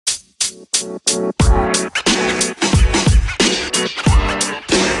Welcome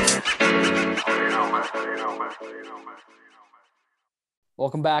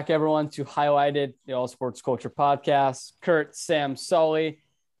back, everyone, to Highlighted, the All Sports Culture Podcast. Kurt, Sam, Sully,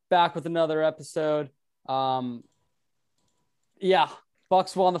 back with another episode. Bucks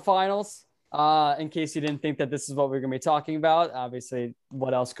won the finals. In case you didn't think that this is what we're going to be talking about, obviously,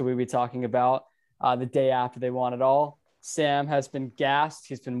 what else could we be talking about the day after they won it all? Sam has been gassed.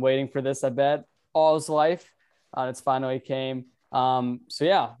 He's been waiting for this, I bet, all his life. It's finally came.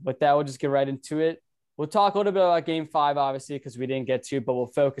 With that, we'll just get right into it. We'll talk a little bit about Game 5, obviously, because we didn't get to, but we'll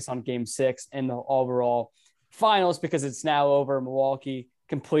focus on Game 6 and the overall finals because it's now over. Milwaukee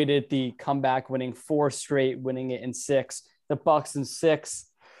completed the comeback, winning 4 straight, winning it in 6. The Bucks in 6.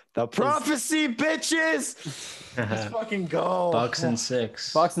 The prophecy, bitches. Let's fucking go. Bucks in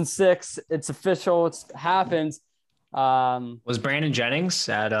 6. Bucks in 6. It's official. It's happened. Was Brandon Jennings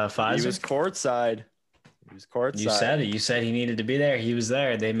at Pfizer? He was courtside. You said it. You said he needed to be there. He was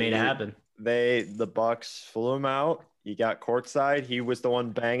there. They made it happen. The Bucks flew him out. He got courtside. He was the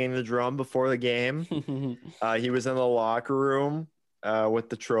one banging the drum before the game. He was in the locker room with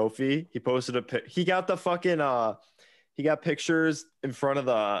the trophy. He posted he got the fucking he got pictures in front of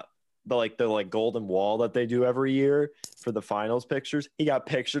the golden wall that they do every year for the finals pictures. He got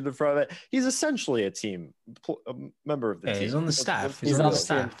pictured in front of it. He's essentially a member of the team. He's on the staff. He's on the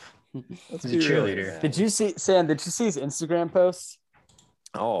staff. He's a cheerleader. Did you see, Sam, did you see his Instagram posts?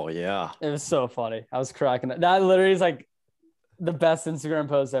 Oh, yeah. It was so funny. I was cracking it. That literally is like the best Instagram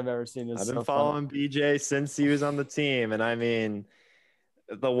post I've ever seen. I've been following BJ since he was on the team. And I mean,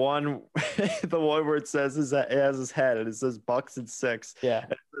 the one where it says it has his head and it says Bucks in 6. Yeah.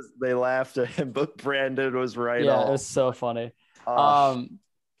 They laughed at him, but Brandon was right. Yeah, on. it was so funny. We'll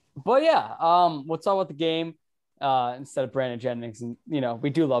talk about the game instead of Brandon Jennings. And, we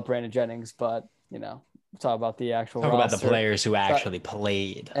do love Brandon Jennings, but, we'll talk about the actual Talk roster. about the players who actually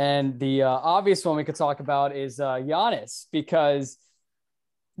played. And the obvious one we could talk about is Giannis, because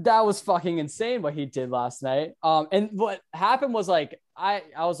that was fucking insane what he did last night. And what happened was I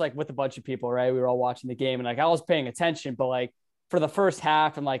was with a bunch of people, right? We were all watching the game and I was paying attention, but for the first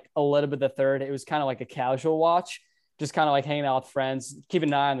half and a little bit of the third, it was kind of like a casual watch, just kind of hanging out with friends, keep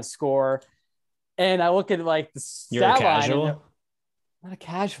an eye on the score. And I look at the stat line. Not a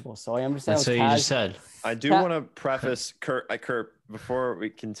casual, so I understand. That's what you just said. I do want to preface Kurt, before we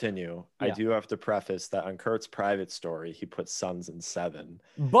continue. Yeah. I do have to preface that on Kurt's private story, he put Suns in 7.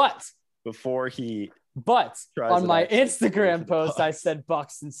 But on my Instagram post, I said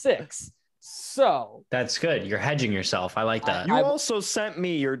Bucks in 6. So that's good. You're hedging yourself. I like that. You also sent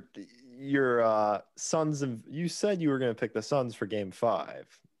me your Suns, and you said you were going to pick the Suns for Game 5.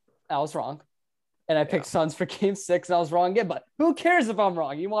 I was wrong. And I picked Suns for Game 6, and I was wrong again. But who cares if I'm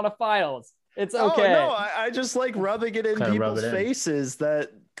wrong? You want a finals. It's okay. Oh, no, I just like rubbing it in people's faces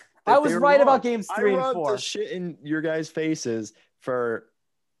that I was right wrong. About Games 3 and 4. I rubbed the shit in your guys' faces for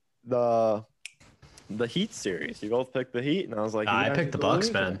the Heat series. You both picked the Heat, and I was like, I picked the Bucks,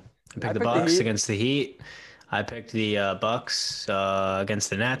 man. I picked the Bucks against the Heat. I picked the Bucks against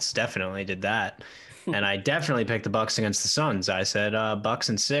the Nets. Definitely did that. And I definitely picked the Bucks against the Suns. I said Bucks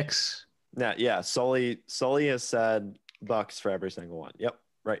in 6. Yeah. Sully has said Bucks for every single one. Yep,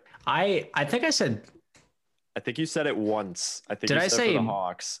 right. I think I think you said it once. I think did you I said say for the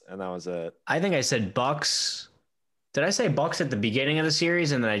Hawks, and that was it. I think I said Bucks. Did I say Bucks at the beginning of the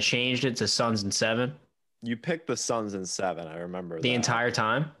series and then I changed it to Suns in 7? You picked the Suns in 7. I remember the entire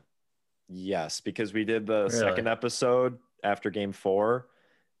time. Yes, because we did the second episode after Game 4,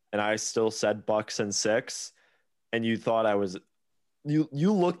 and I still said Bucks in 6, and you thought I was. You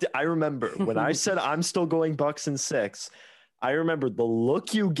looked. I remember when I said I'm still going Bucks in 6. I remember the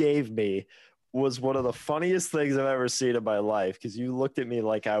look you gave me was one of the funniest things I've ever seen in my life, because you looked at me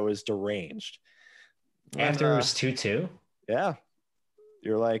like I was deranged. After it was 2-2. Yeah,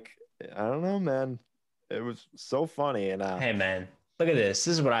 you're like, I don't know, man. It was so funny. And hey, man, look at this.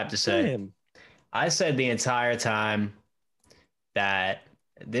 This is what I have to say. Man. I said the entire time that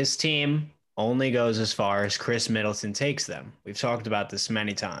this team only goes as far as Chris Middleton takes them. We've talked about this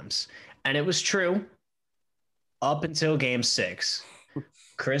many times. And it was true up until Game 6.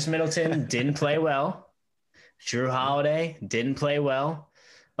 Chris Middleton didn't play well. Jrue Holiday didn't play well.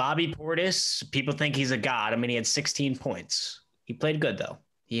 Bobby Portis, people think he's a god. I mean, he had 16 points. He played good, though.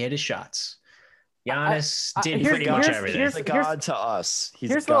 He hit his shots. Giannis did pretty much everything. He's a god to us.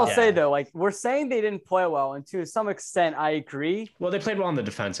 Here's what I'll say, though. Like, we're saying they didn't play well, and to some extent, I agree. Well, they played well on the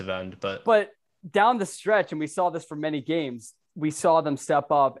defensive end, but down the stretch, and we saw this for many games, we saw them step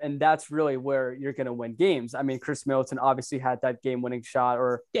up, and that's really where you're going to win games. I mean, Chris Middleton obviously had that game-winning shot,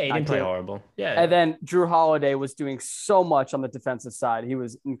 or Yeah, he didn't play horrible. Yeah, and then Drew Holiday was doing so much on the defensive side. He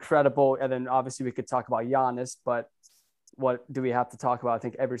was incredible. And then obviously we could talk about Giannis, but what do we have to talk about? I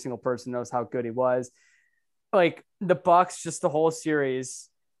think every single person knows how good he was. Like the Bucks, just the whole series,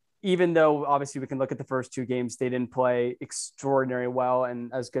 even though obviously we can look at the first 2 games, they didn't play extraordinary well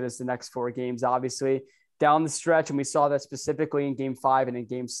and as good as the next 4 games, obviously down the stretch. And we saw that specifically in game 5 and in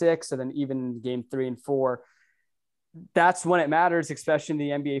game 6, and then even in game 3 and 4. That's when it matters, especially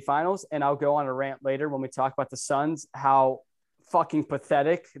in the NBA finals. And I'll go on a rant later when we talk about the Suns, how fucking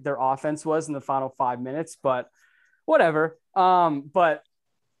pathetic their offense was in the final 5 minutes, but whatever. But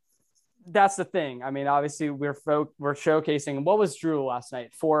that's the thing. I mean, obviously we're showcasing, what was Drew last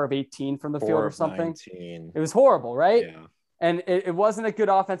night? 4 of 18 from the field or something. 19. It was horrible, right? Yeah. And it wasn't a good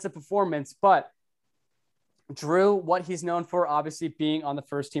offensive performance, but Drew, what he's known for, obviously being on the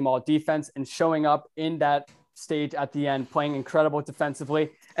first team all defense and showing up in that stage at the end, playing incredible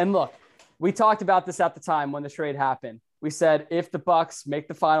defensively. And look, we talked about this at the time when the trade happened. We said, if the Bucks make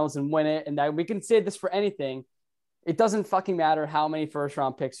the finals and win it, and that we can say this for anything, it doesn't fucking matter how many first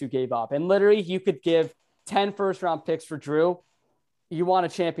round picks you gave up. And literally you could give 10 first round picks for Drew. You won a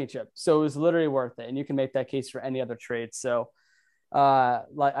championship. So it was literally worth it. And you can make that case for any other trade. So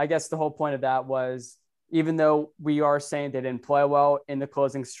I guess the whole point of that was, even though we are saying they didn't play well in the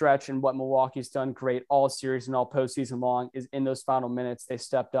closing stretch, and what Milwaukee's done great all series and all postseason long is in those final minutes, they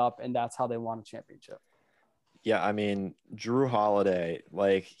stepped up, and that's how they won a championship. Yeah, I mean, Drew Holiday,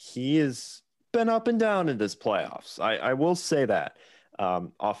 like, he has been up and down in this playoffs. I will say that.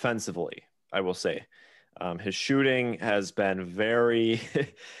 Offensively, I will say. His shooting has been very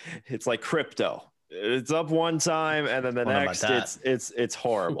 – it's like crypto. It's up one time, and then the next it's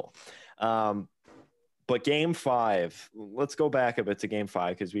horrible. But game 5, let's go back a bit to game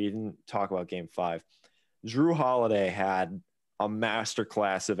 5 because we didn't talk about game 5. Drew Holiday had a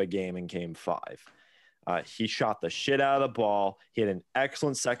masterclass of a game in game 5. He shot the shit out of the ball. He had an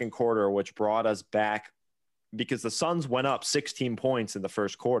excellent second quarter, which brought us back because the Suns went up 16 points in the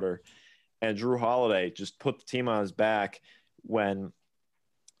first quarter, and Drew Holiday just put the team on his back when,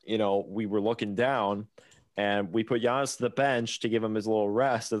 we were looking down. And we put Giannis to the bench to give him his little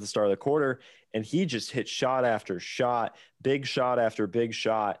rest at the start of the quarter. And he just hit shot after shot, big shot after big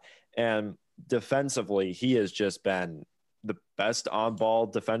shot. And defensively, he has just been the best on-ball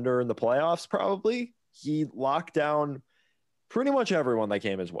defender in the playoffs, probably. He locked down pretty much everyone that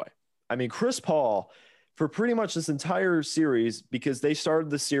came his way. I mean, Chris Paul, for pretty much this entire series, because they started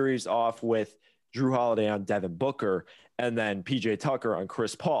the series off with Drew Holiday on Devin Booker and then PJ Tucker on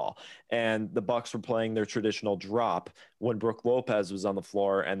Chris Paul. And the Bucks were playing their traditional drop when Brook Lopez was on the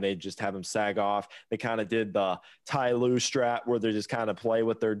floor, and they just have him sag off. They kind of did the Ty Lue strat where they just kind of play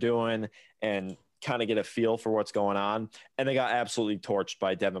what they're doing and kind of get a feel for what's going on. And they got absolutely torched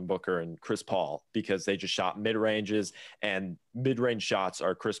by Devin Booker and Chris Paul because they just shot mid-ranges, and mid-range shots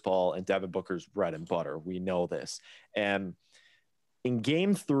are Chris Paul and Devin Booker's bread and butter. We know this. And in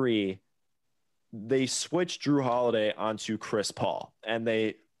game 3, they switched Drew Holiday onto Chris Paul, and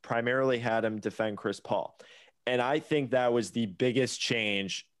they primarily had him defend Chris Paul. And I think that was the biggest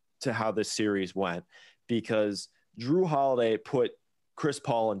change to how this series went, because Drew Holiday put Chris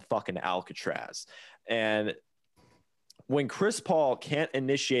Paul in fucking Alcatraz. And when Chris Paul can't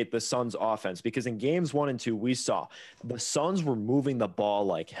initiate the Suns offense, because in games 1 and 2, we saw the Suns were moving the ball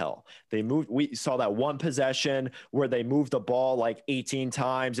like hell. We saw that one possession where they moved the ball like 18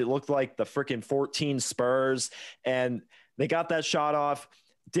 times. It looked like the freaking 14 Spurs, and they got that shot off.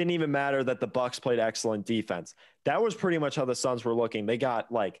 Didn't even matter that the Bucks played excellent defense. That was pretty much how the Suns were looking. They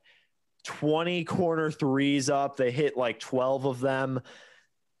got like 20 corner threes up. They hit like 12 of them.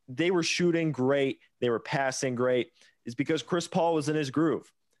 They were shooting great. They were passing great. Is because Chris Paul was in his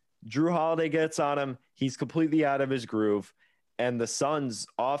groove. Drew Holiday gets on him. He's completely out of his groove. And the Suns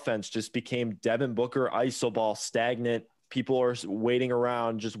offense just became Devin Booker iso ball stagnant. People are waiting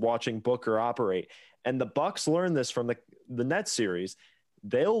around just watching Booker operate. And the Bucks learned this from the Nets series.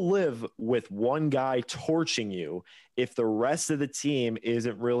 They'll live with one guy torching you if the rest of the team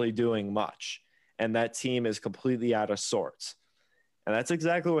isn't really doing much. And that team is completely out of sorts. And that's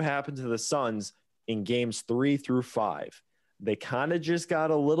exactly what happened to the Suns in games 3 through 5. They kind of just got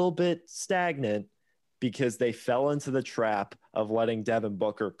a little bit stagnant because they fell into the trap of letting Devin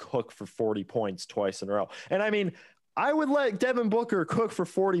Booker cook for 40 points twice in a row. And I mean, I would let Devin Booker cook for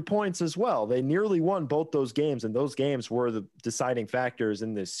 40 points as well. They nearly won both those games, and those games were the deciding factors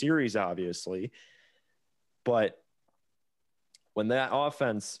in this series, obviously. But when that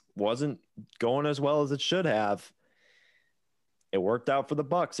offense wasn't going as well as it should have, it worked out for the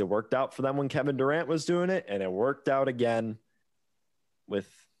Bucks. It worked out for them when Kevin Durant was doing it, and it worked out again with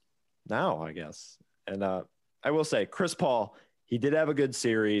now, I guess. And I will say, Chris Paul, he did have a good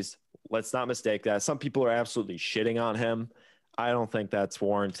series. Let's not mistake that. Some people are absolutely shitting on him. I don't think that's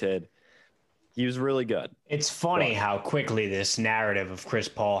warranted. He was really good. It's funny how quickly this narrative of Chris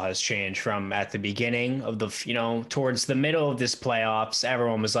Paul has changed from at the beginning of the, towards the middle of this playoffs.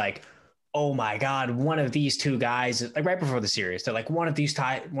 Everyone was like, oh my God, one of these two guys, like right before the series, they're like, one of these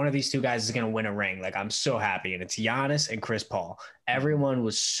two guys is going to win a ring. Like, I'm so happy. And it's Giannis and Chris Paul. Everyone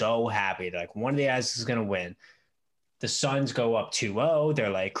was so happy. They're like, one of the guys is going to win. The Suns go up 2-0. They're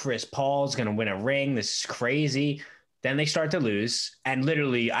like, Chris Paul's going to win a ring. This is crazy. Then they start to lose. And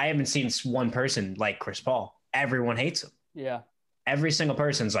literally, I haven't seen one person like Chris Paul. Everyone hates him. Yeah. Every single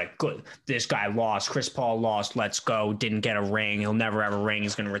person's like, good, this guy lost. Chris Paul lost. Let's go. Didn't get a ring. He'll never have a ring.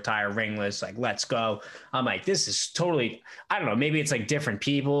 He's going to retire ringless. Like, let's go. I'm like, this is totally, I don't know. Maybe it's like different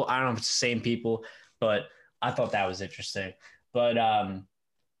people. I don't know if it's the same people, but I thought that was interesting. But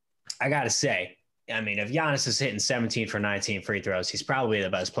I got to say, I mean, if Giannis is hitting 17 for 19 free throws, he's probably the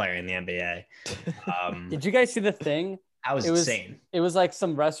best player in the NBA. Did you guys see the thing? That was insane. It was like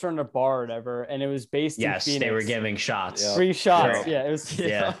some restaurant or bar or whatever, and it was based in Phoenix. Yes, they were giving shots. Yeah. Free shots. Sure. Yeah, it was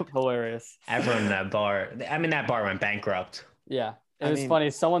hilarious. Everyone in that bar. I mean, that bar went bankrupt. Yeah, it was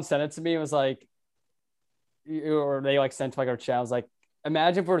funny. Someone sent it to me. It was like, or they like sent to like our chat. I was like,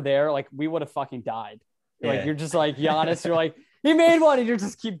 imagine if we're there, like we would have fucking died. Like you're just like Giannis. You're like, he made one, and you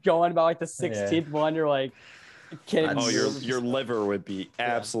just keep going about like the 16th one. You're like, kidding. Oh, your liver would be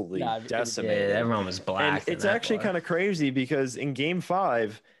absolutely decimated. Yeah, everyone was black. And it's actually kind of crazy because in Game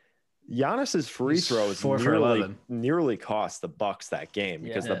 5, Giannis's free throws 4 for 11. nearly cost the Bucks that game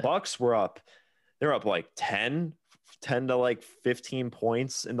because the Bucks were up. They're up like 10 to like 15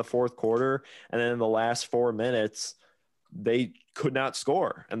 points in the fourth quarter, and then in the last 4 minutes, they could not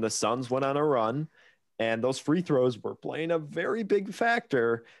score, and the Suns went on a run. And those free throws were playing a very big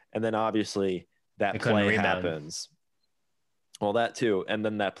factor. And then obviously that play happens. Well, that too. And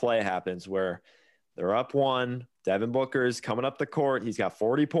then that play happens where they're up 1. Devin Booker's coming up the court. He's got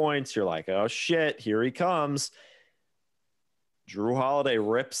 40 points. You're like, oh shit, here he comes. Jrue Holiday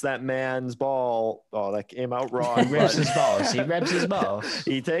rips that man's ball. Oh, that came out wrong. He rips his balls. He rips his balls.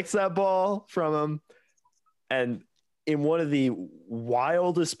 He takes that ball from him. And in one of the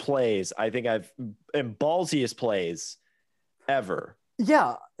wildest plays, I think and ballsiest plays ever.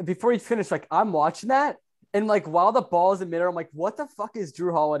 Yeah. Before you finish, like I'm watching that, and like while the ball is in midair, I'm like, what the fuck is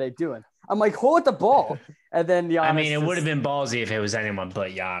Jrue Holiday doing? I'm like, hold the ball. And then Giannis, I mean, it would have been ballsy if it was anyone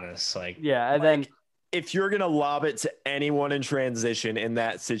but Giannis. Like, yeah. And then if you're gonna lob it to anyone in transition in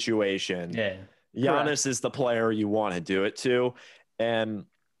that situation, Giannis is the player you want to do it to. And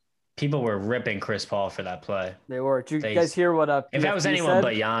people were ripping Chris Paul for that play. They were. Did you guys hear what if that was anyone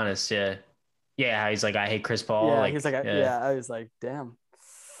but Giannis, yeah, he's like, I hate Chris Paul. Yeah, like, he's like, I was like, damn.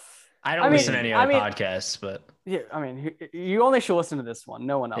 I don't listen to any other podcasts, but yeah, I mean, you only should listen to this one.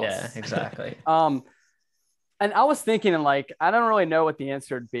 No one else. Yeah, exactly. And I was thinking, and like, I don't really know what the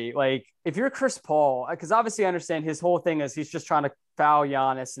answer would be. Like, if you're Chris Paul, because obviously I understand his whole thing is he's just trying to foul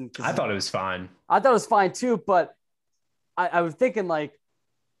Giannis, and I thought it was fine. I thought it was fine too, but I was thinking like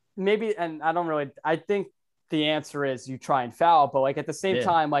maybe, and I think the answer is you try and foul, but like at the same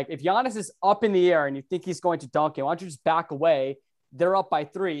time, like if Giannis is up in the air and you think he's going to dunk it, why don't you just back away? They're up by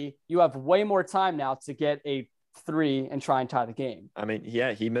 3. You have way more time now to get a 3 and try and tie the game. I mean,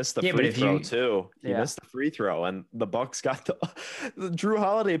 he missed the free throw too. He missed the free throw, and the Bucks got the Jrue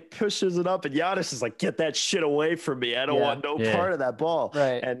Holiday pushes it up, and Giannis is like, "Get that shit away from me! I don't want no part of that ball."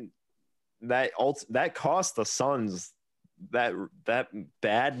 Right, and that cost the Suns that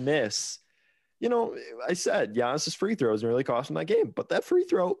bad miss. You know, I said Giannis's free throws really cost them that game, but that free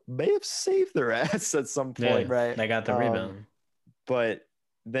throw may have saved their ass at some point. Yeah, right, they got the rebound. But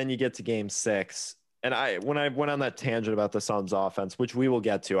then you get to Game 6. And when I went on that tangent about the Suns offense, which we will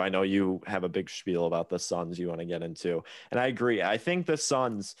get to, I know you have a big spiel about the Suns you want to get into. And I agree. I think the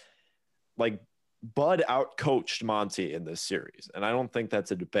Suns, like, Bud outcoached Monty in this series. And I don't think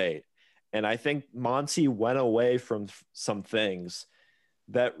that's a debate. And I think Monty went away from some things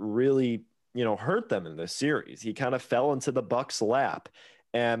that really, hurt them in this series. He kind of fell into the Bucks' lap.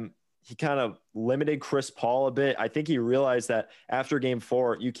 And he kind of limited Chris Paul a bit. I think he realized that after Game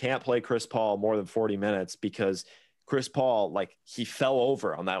 4, you can't play Chris Paul more than 40 minutes because Chris Paul, like, he fell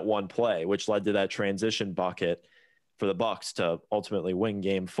over on that one play, which led to that transition bucket for the Bucks to ultimately win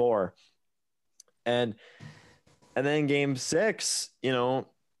Game 4. And then Game 6,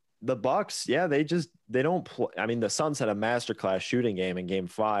 the Bucks, they don't play. I mean, the Suns had a masterclass shooting game in Game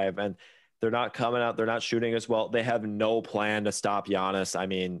 5, and They're not coming out. They're not shooting as well. They have no plan to stop Giannis. I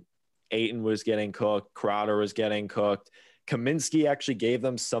mean, Ayton was getting cooked. Crowder was getting cooked. Kaminsky actually gave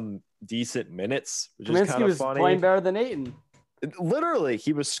them some decent minutes, which is kind of funny. Kaminsky was playing better than Ayton. Literally,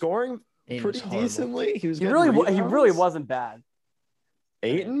 he was scoring pretty decently. He really wasn't bad.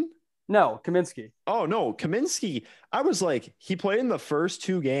 Ayton? No, Kaminsky. Oh no, Kaminsky. I was like, he played in the first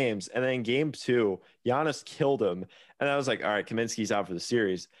 2 games, and then game 2, Giannis killed him. And I was like, all right, Kaminsky's out for the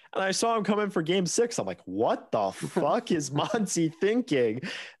series. And I saw him come in for game 6. I'm like, what the fuck is Monty thinking?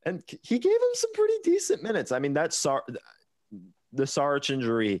 And he gave him some pretty decent minutes. I mean, the Saric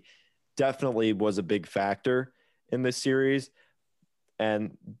injury definitely was a big factor in this series.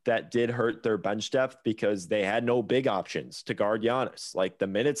 And that did hurt their bench depth because they had no big options to guard Giannis. Like the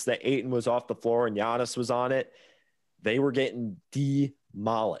minutes that Ayton was off the floor and Giannis was on it, they were getting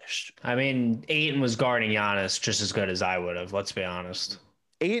demolished. I mean, Ayton was guarding Giannis just as good as I would have, let's be honest.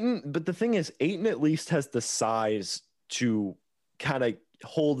 But the thing is, Ayton at least has the size to kind of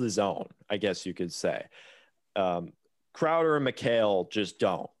hold his own, I guess you could say. Crowder and McHale just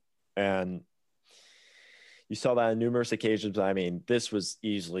don't. And you saw that on numerous occasions. I mean, this was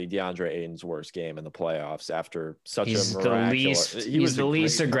easily DeAndre Ayton's worst game in the playoffs after such he's a miraculous. He's the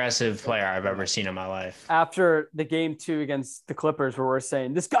least aggressive player I've ever seen in my life. After the game 2 against the Clippers, where we're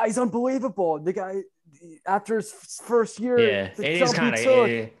saying this guy's unbelievable. The guy after his first year, it is kind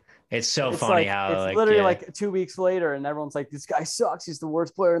of. It's so funny how it's literally like 2 weeks later, and everyone's like, "This guy sucks. He's the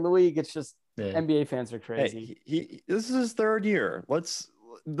worst player in the league." It's just NBA fans are crazy. Hey, this is his 3rd year.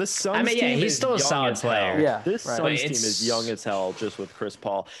 The Suns team he's still a solid player. Yeah, this Suns team is young as hell, just with Chris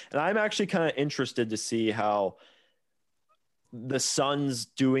Paul, and I'm actually kind of interested to see how the Suns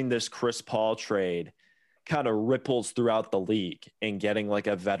doing this Chris Paul trade kind of ripples throughout the league and getting like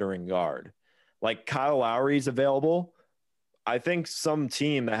a veteran guard. Like Kyle Lowry's available. I think some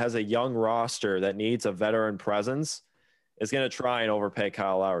team that has a young roster that needs a veteran presence is going to try and overpay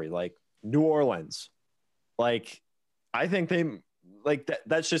Kyle Lowry, like New Orleans. Like, I think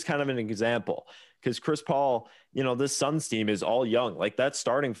that's just kind of an example because Chris Paul, this Suns team is all young. Like that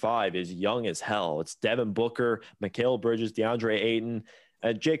starting 5 is young as hell. It's Devin Booker, Mikal Bridges, DeAndre Ayton,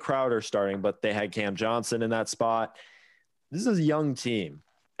 and Jay Crowder starting, but they had Cam Johnson in that spot. This is a young team.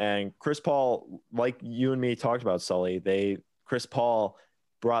 And Chris Paul, like you and me talked about, Sully, Chris Paul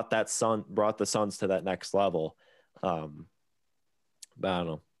brought the Suns to that next level. But I don't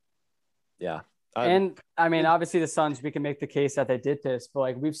know. Yeah. And I mean, obviously the Suns, we can make the case that they did this, but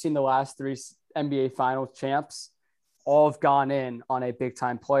like we've seen the last 3 NBA Finals champs all have gone in on a big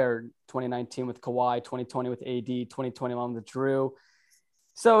time player. 2019 with Kawhi, 2020 with AD, 2021 with Drew.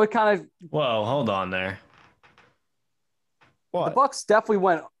 So it kind of. Whoa, hold on there. What? The Bucks definitely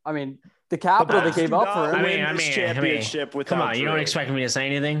went. I mean, the capital they gave up for him. Championship without come on, Drew. You don't expect me to say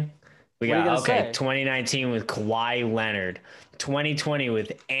anything? We got 2019 with Kawhi Leonard, 2020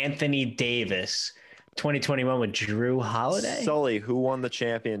 with Anthony Davis, 2021 with Drew Holiday. Sully, who won the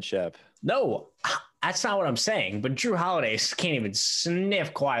championship? No, that's not what I'm saying. But Drew Holiday can't even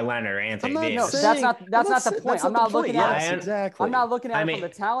sniff Kawhi Leonard or Anthony Davis. That's not the point. I'm not looking at it. Exactly. I'm not looking at it from the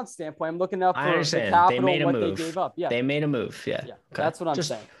talent standpoint. I'm looking up for the capital and what they gave up. Yeah, they made a move. Yeah, okay. That's what I'm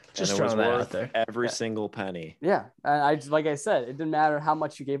saying. Just throwing that out there. Every single penny. Yeah, and like I said, it didn't matter how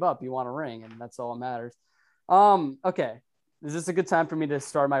much you gave up. You want a ring, and that's all that matters. Okay, is this a good time for me to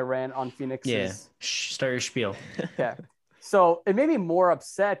start my rant on Phoenix? Yeah, start your spiel. Okay, so it made me more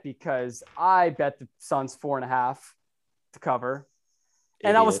upset because I bet the Suns 4.5 to cover,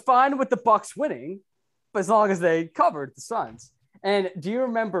 and I was fine with the Bucks winning, but as long as they covered the Suns. And do you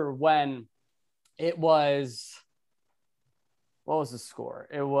remember when it was? What was the score?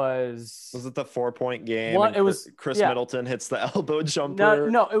 It was it the 4-point game? It was Chris Middleton hits the elbow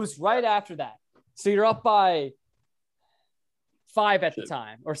jumper. No, it was right after that. So you're up by 5 at the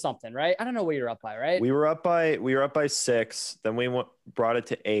time or something, right? I don't know what you're up by, right? We were up by 6. Then we brought it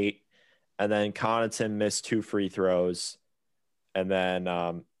to 8, and then Connaughton missed 2 free throws, and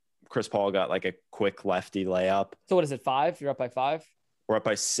then Chris Paul got like a quick lefty layup. So what is it? 5? You're up by 5. We're up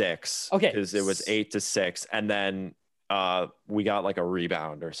by 6. Okay, because it was 8-6, and then we got like a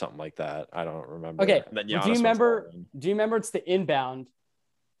rebound or something like that. I don't remember. Okay. And then do you remember it's the inbound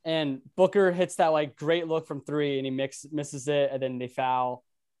and Booker hits that like great look from 3 and he misses it and then they foul.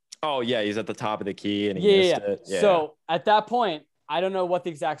 Oh yeah. He's at the top of the key and he missed it. Yeah. So at that point, I don't know what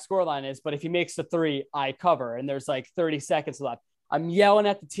the exact scoreline is, but if he makes the 3, I cover and there's like 30 seconds left. I'm yelling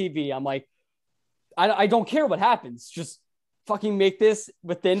at the TV. I'm like, I don't care what happens. Just fucking make this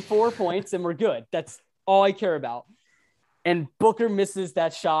within 4 points and we're good. That's all I care about. And Booker misses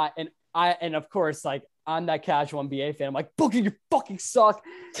that shot. And of course, like I'm that casual NBA fan. I'm like, Booker, you fucking suck.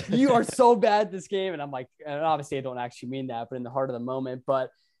 You are so bad this game. And I'm like, and obviously I don't actually mean that, but in the heart of the moment.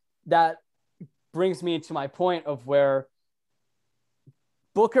 But that brings me to my point of where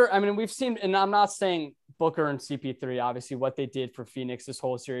Booker, I mean, we've seen, and I'm not saying Booker and CP3, obviously what they did for Phoenix this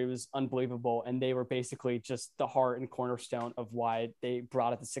whole series was unbelievable. And they were basically just the heart and cornerstone of why they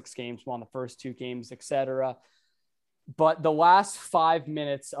brought it to 6 games, won the first 2 games, etc. But the last 5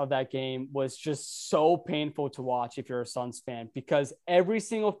 minutes of that game was just so painful to watch if you're a Suns fan, because every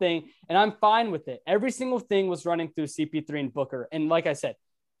single thing, and I'm fine with it, every single thing was running through CP3 and Booker. And like I said,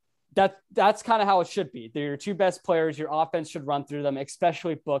 that's kind of how it should be. They're your 2 best players. Your offense should run through them,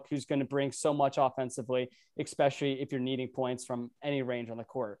 especially Book, who's going to bring so much offensively, especially if you're needing points from any range on the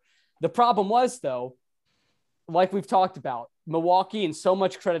court. The problem was, though, like we've talked about, Milwaukee, and so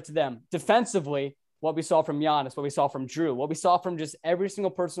much credit to them, defensively, what we saw from Giannis, what we saw from Drew, what we saw from just every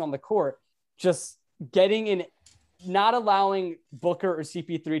single person on the court, just getting in, not allowing Booker or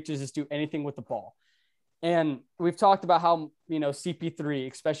CP3 to just do anything with the ball. And we've talked about how,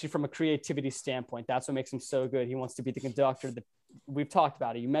 CP3, especially from a creativity standpoint, that's what makes him so good. He wants to be the conductor. We've talked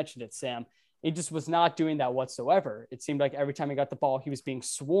about it. You mentioned it, Sam. He just was not doing that whatsoever. It seemed like every time he got the ball, he was being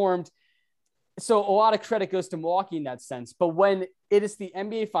swarmed. So a lot of credit goes to Milwaukee in that sense. But when it is the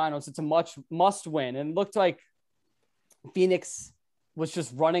NBA Finals, it's a must win. And it looked like Phoenix was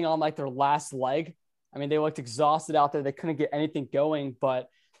just running on like their last leg. I mean, they looked exhausted out there. They couldn't get anything going. But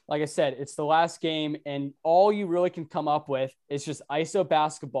like I said, it's the last game, and all you really can come up with is just ISO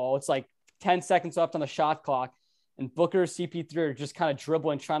basketball. It's like 10 seconds left on the shot clock, and Booker, CP3 are just kind of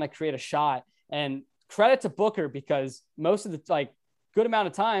dribbling, trying to create a shot. And credit to Booker, because most of the good amount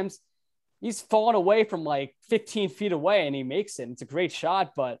of times he's fallen away from like 15 feet away and he makes it. It's a great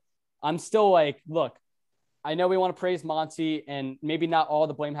shot, but I'm still like, look, I know we want to praise Monty, and maybe not all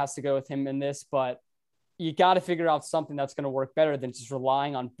the blame has to go with him in this, but you got to figure out something that's going to work better than just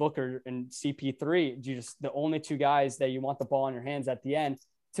relying on Booker and CP3. You just the only 2 guys that you want the ball in your hands at the end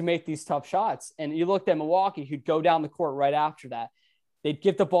to make these tough shots. And you looked at Milwaukee, who'd go down the court right after that. They'd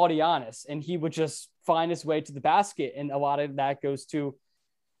give the ball to Giannis, and he would just find his way to the basket. And a lot of that goes to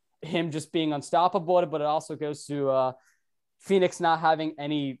him just being unstoppable, but it also goes to Phoenix not having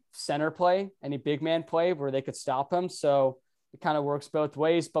any center play, any big man play where they could stop him. So it kind of works both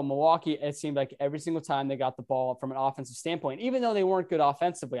ways. But Milwaukee, it seemed like every single time they got the ball from an offensive standpoint, even though they weren't good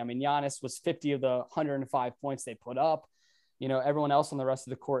offensively. I mean, Giannis was 50 of the 105 points they put up. Everyone else on the rest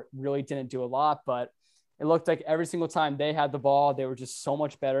of the court really didn't do a lot, but it looked like every single time they had the ball, they were just so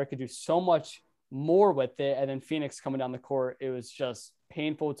much better, could do so much more with it. And then Phoenix coming down the court, it was just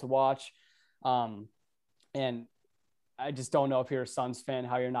painful to watch. And I just don't know if you're a Suns fan,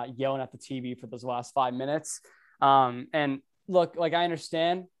 how you're not yelling at the TV for those last 5 minutes. And look, like I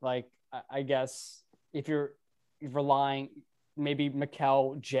understand, like I guess if you're relying, maybe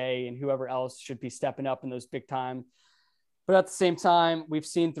Mikal, Jay, and whoever else should be stepping up in those big time. But at the same time, we've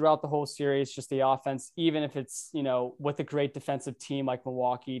seen throughout the whole series, just the offense, even if it's, with a great defensive team like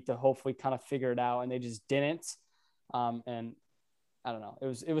Milwaukee, to hopefully kind of figure it out. And they just didn't. And I don't know.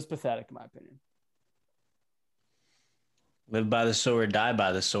 It was pathetic in my opinion. Live by the sword, die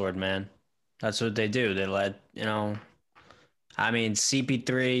by the sword, man. That's what they do. They let,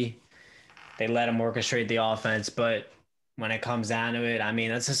 CP3, they let him orchestrate the offense, but when it comes down to it,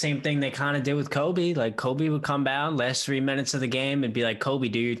 that's the same thing they kind of did with Kobe. Like Kobe would come down last 3 minutes of the game and be like, Kobe,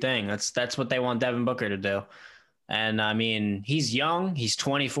 do your thing. That's what they want Devin Booker to do. And he's young. He's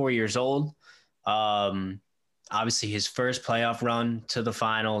 24 years old. Obviously his first playoff run to the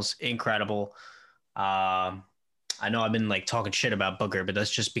finals, incredible. I know I've been talking shit about Booker, but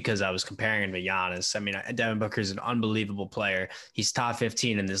that's just because I was comparing him to Giannis. Devin Booker is an unbelievable player. He's top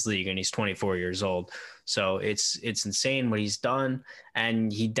 15 in this league, and he's 24 years old. So it's insane what he's done.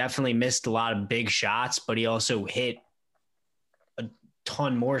 And he definitely missed a lot of big shots, but he also hit a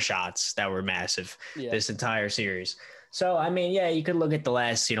ton more shots that were massive this entire series. So, you could look at the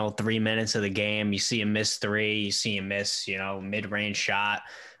last, 3 minutes of the game. You see him miss 3. You see him miss, mid-range shot.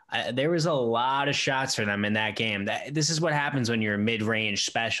 There was a lot of shots for them in that game. This is what happens when you're a mid-range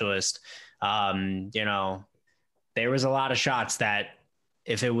specialist. There was a lot of shots that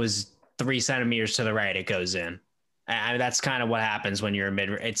if it was 3 centimeters to the right, it goes in. That's kind of what happens when you're a mid.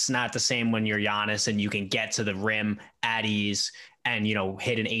 It's not the same when you're Giannis and you can get to the rim at ease and,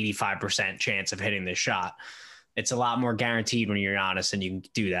 hit an 85% chance of hitting this shot. It's a lot more guaranteed when you're Giannis and you can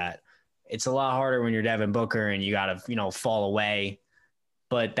do that. It's a lot harder when you're Devin Booker and you got to, fall away.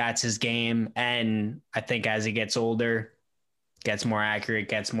 But that's his game. And I think as he gets older, gets more accurate,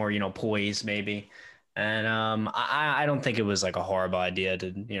 gets more, poised maybe, And I don't think it was like a horrible idea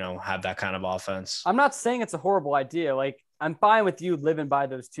to, have that kind of offense. I'm not saying it's a horrible idea. Like, I'm fine with you living by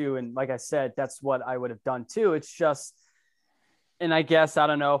those two. And like I said, that's what I would have done too. It's just, and I guess I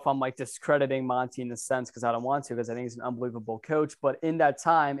don't know if I'm like discrediting Monty in the sense because I don't want to, because I think he's an unbelievable coach. But in that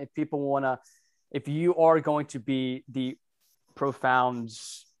time, if you are going to be the profound,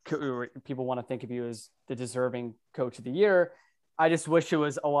 people want to think of you as the deserving coach of the year, I just wish it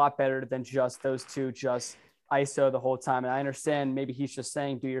was a lot better than just those two just ISO the whole time. And I understand maybe he's just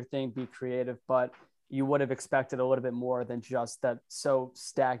saying, do your thing, be creative, but you would have expected a little bit more than just that so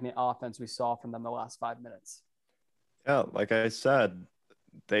stagnant offense we saw from them the last 5 minutes. Yeah, like I said,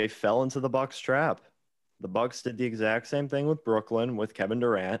 they fell into the Bucks trap. The Bucks did the exact same thing with Brooklyn with Kevin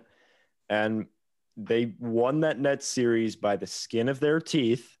Durant, and they won that Nets series by the skin of their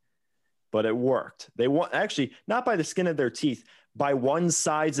teeth, but it worked. They won, actually not by the skin of their teeth, by one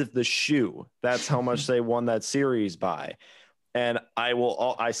size of the shoe. That's how much they won that series by. And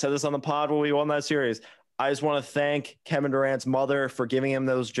I said this on the pod when we won that series. I just want to thank Kevin Durant's mother for giving him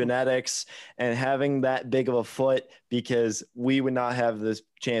those genetics and having that big of a foot, because we would not have this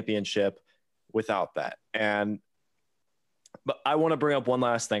championship without that. But I want to bring up one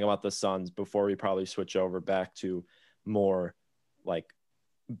last thing about the Suns before we probably switch over back to more like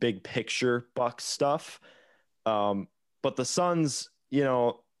big picture Bucks stuff. But the Suns, we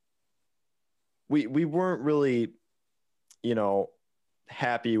weren't really,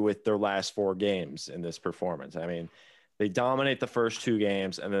 happy with their last 4 games in this performance. I mean, they dominate the first 2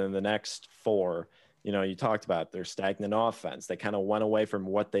 games, and then the next 4, you talked about their stagnant offense. They kind of went away from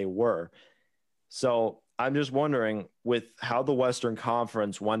what they were. So I'm just wondering, with how the Western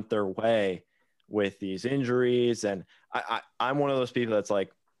Conference went their way with these injuries, and I'm one of those people that's like,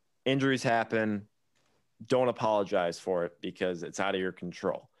 injuries happen, don't apologize for it because it's out of your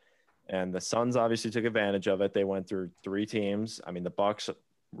control. And the Suns obviously took advantage of it. They went through 3 teams. I mean, the Bucks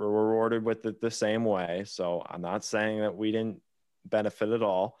were rewarded with it the same way. So I'm not saying that we didn't benefit at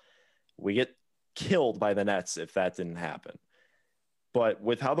all. We get killed by the Nets if that didn't happen. But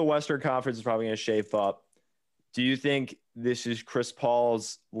with how the Western Conference is probably going to shape up, do you think this is Chris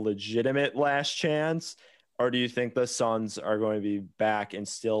Paul's legitimate last chance? Or do you think the Suns are going to be back and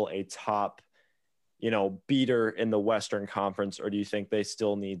still a top beater in the Western Conference? Or do you think they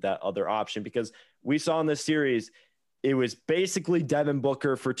still need that other option? Because we saw in this series, it was basically Devin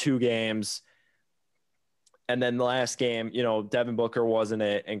Booker for 2 games. And then the last game, Devin Booker wasn't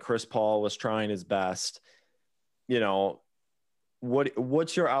it, and Chris Paul was trying his best.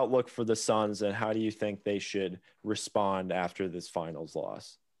 What's your outlook for the Suns, and how do you think they should respond after this finals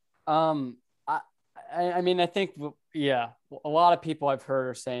loss? I mean, I think, yeah, a lot of people I've heard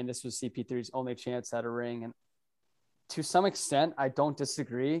are saying this was CP3's only chance at a ring. And to some extent, I don't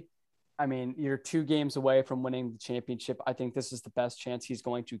disagree. I mean, you're 2 games away from winning the championship. I think this is the best chance he's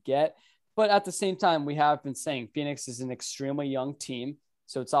going to get. But at the same time, we have been saying Phoenix is an extremely young team.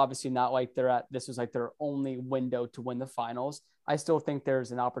 So it's obviously not like this was like their only window to win the finals. I still think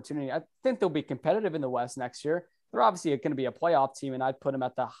there's an opportunity. I think they'll be competitive in the West next year. They're obviously going to be a playoff team, and I'd put them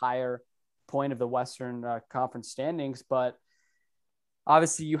at the higher point of the Western Conference standings. But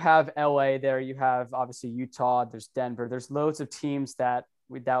obviously you have LA there, you have obviously Utah, there's Denver, there's loads of teams that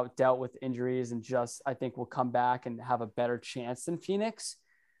without dealt with injuries and just I think will come back and have a better chance than Phoenix.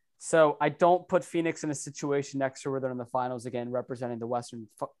 So I don't put Phoenix in a situation next year where they're in the finals again representing the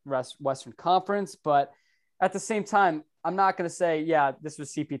Western Conference. But at the same time, I'm not going to say, yeah, this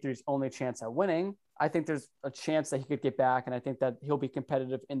was CP3's only chance at winning. I think there's a chance that he could get back, and I think that he'll be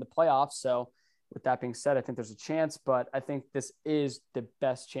competitive in the playoffs. So with that being said, I think there's a chance, but I think this is the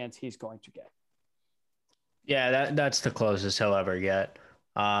best chance he's going to get. Yeah, that's the closest he'll ever get.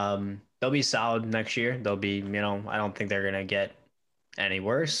 They'll be solid next year. They'll be, I don't think they're going to get any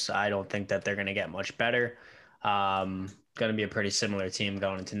worse. I don't think that they're going to get much better. Going to be a pretty similar team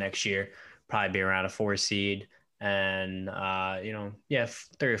going into next year, probably be around a 4 seed and,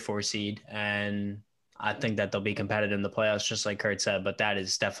 3 or 4 seed. And I think that they'll be competitive in the playoffs, just like Kurt said, but that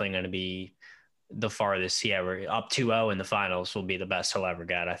is definitely going to be the farthest he ever up 2-0 in the finals will be the best he'll ever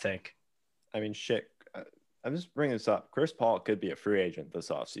get, I think. I mean, shit. I'm just bringing this up. Chris Paul could be a free agent this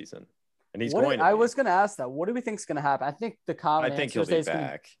offseason. And he's going to I was going to ask that. What do we think is going to happen? I think the common I think he'll be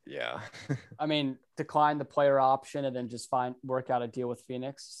back. Yeah. I mean, decline the player option and then just work out a deal with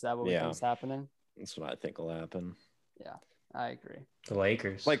Phoenix. Is that what we think is happening? That's what I think will happen. Yeah, I agree. The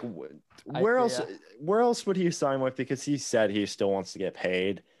Lakers. Like, where else would he sign with? Because he said he still wants to get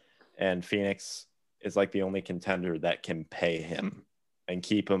paid, and Phoenix is like the only contender that can pay him and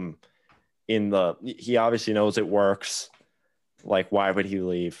keep him in the. He obviously knows it works. Like, why would he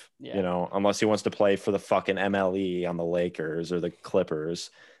leave? Yeah. You know, unless he wants to play for the fucking MLE on the Lakers or the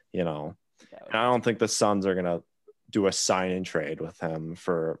Clippers, you know. And I don't think the Suns are gonna do a sign and trade with him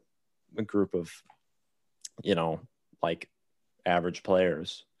for a group of, you know, like average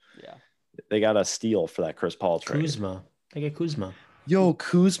players. Yeah. They got a steal for that Chris Paul trade. Kuzma. They get Kuzma. Yo,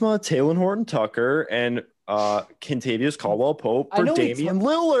 Kuzma, Taylor Horton Tucker, and Kentavious Caldwell Pope for Damian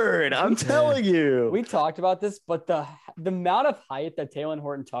Lillard. I'm telling you. We talked about this, but the amount of hype that Taylor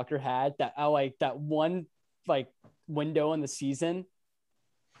Horton Tucker had, that one window in the season,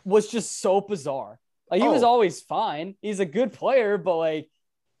 was just so bizarre. Like, he was always fine. He's a good player, but like,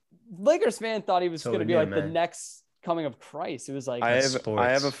 Lakers fan thought he was going to be the next coming of Christ. It was like, I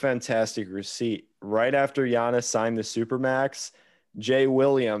have a fantastic receipt. Right after Giannis signed the Supermax, Jay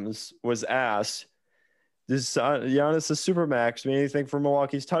Williams was asked, "Does Giannis' Supermax mean anything for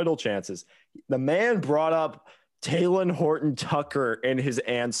Milwaukee's title chances?" The man brought up Taylor Horton Tucker in his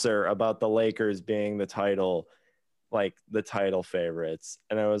answer about the Lakers being the title favorites.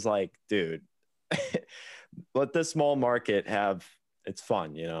 And I was like, dude, let this small market have its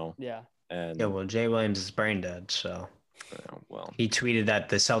fun, you know? Yeah. And yeah, well, Jay Williams is brain dead, so he tweeted that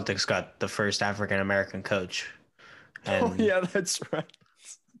the Celtics got the first African-American coach. And yeah, that's right.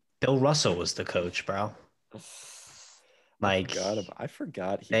 Bill Russell was the coach, bro. Like, I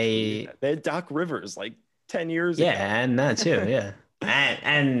forgot they had Doc Rivers like 10 years ago. Yeah, and that too, yeah.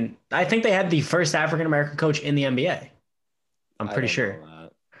 and I think they had the first African-American coach in the NBA. I'm pretty sure.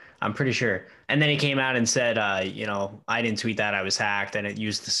 And then he came out and said, I didn't tweet that, I was hacked, and it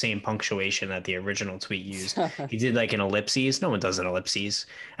used the same punctuation that the original tweet used. He did like an ellipses. No one does an ellipses.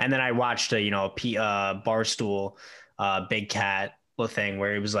 And then I watched Barstool Big Cat thing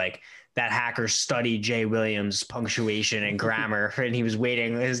where it was like, that hacker studied Jay Williams' punctuation and grammar, and he was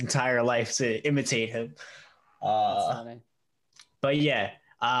waiting his entire life to imitate him. That's funny. But yeah,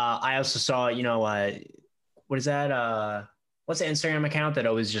 I also saw, what is that? What's the Instagram account that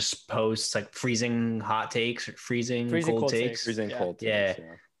always just posts like freezing hot takes or freezing cold takes? Freezing cold takes. Yeah.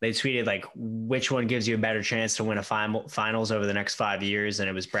 They tweeted like, which one gives you a better chance to win a finals over the next 5 years? And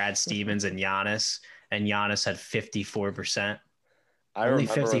it was Brad Stevens and Giannis. And Giannis had 54%. Only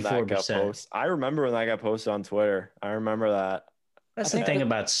 54%. I remember when that got posted on Twitter. I remember that. That's the thing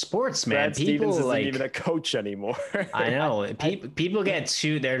about sports, man. Brad Stevens isn't even a coach anymore. I know. People get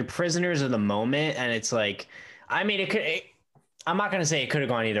they're prisoners of the moment. And it's like, I mean, I'm not going to say it could have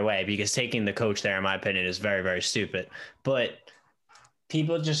gone either way, because taking the coach there, in my opinion, is very, very stupid. But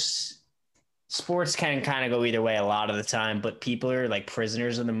sports can kind of go either way a lot of the time, but people are like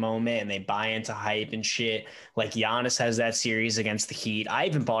prisoners of the moment and they buy into hype and shit. Like Giannis has that series against the Heat. I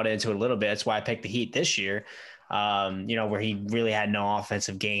even bought into it a little bit. That's why I picked the Heat this year. Where he really had no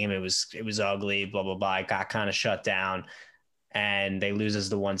offensive game. It was ugly, blah, blah, blah. It got kind of shut down, and they lose as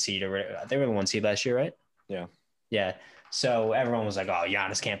the 1 seed. They were the 1 seed last year, right? Yeah. Yeah. So everyone was like, oh,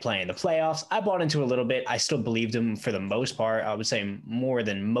 Giannis can't play in the playoffs. I bought into it a little bit. I still believed him for the most part. I would say more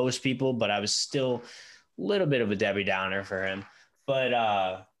than most people, but I was still a little bit of a Debbie Downer for him. But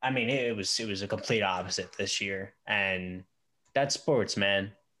it was a complete opposite this year. And that's sports,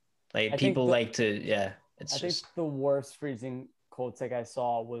 man. Like, people like to, yeah. I think the worst freezing cold take I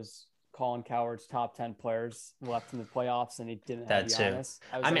saw was Colin Cowherd's top 10 players left in the playoffs, and he didn't have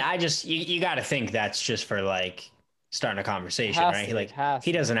Giannis. You got to think that's just for like starting a conversation, right?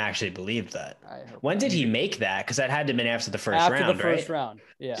 He doesn't actually believe that. When did he make that? Because that had to have been after the first round, right? After the first round,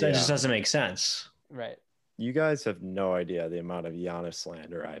 yeah. So it just doesn't make sense. Right. You guys have no idea the amount of Giannis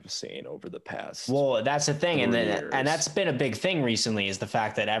slander I've seen over the past. Well, that's the thing. And that's been a big thing recently, is the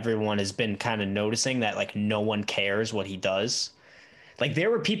fact that everyone has been kind of noticing that like no one cares what he does. Like there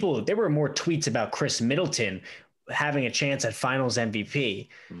were more tweets about Chris Middleton having a chance at finals MVP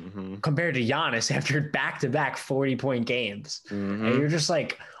compared to Giannis after back-to-back 40-point games. And you're just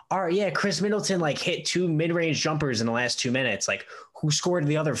like, all right, yeah, Chris Middleton like hit 2 mid-range jumpers in the last 2 minutes. Like, who scored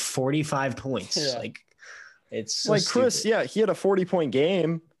the other 45 points? Yeah. Like, it's so like Chris, stupid. Yeah, he had a 40-point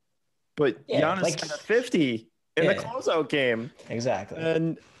game, but Giannis had a 50 in the closeout game. Exactly.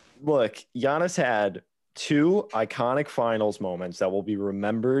 And look, Giannis had 2 iconic finals moments that will be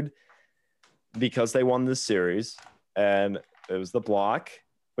remembered because they won this series. And it was the block,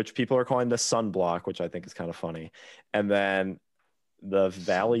 which people are calling the sun block, which I think is kind of funny. And then the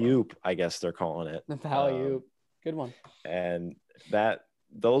valley oop, I guess they're calling it. The valley oop. Good one. And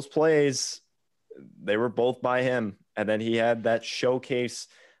those plays, they were both by him. And then he had that showcase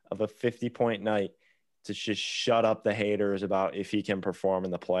of a 50-point night to just shut up the haters about if he can perform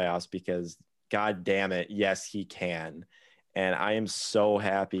in the playoffs, because God damn it, yes, he can. And I am so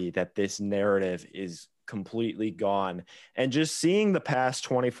happy that this narrative is completely gone. And just seeing the past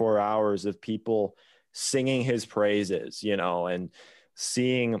 24 hours of people singing his praises, and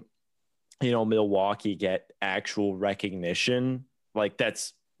seeing, Milwaukee get actual recognition, like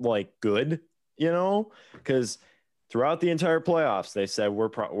that's like good, because throughout the entire playoffs, they said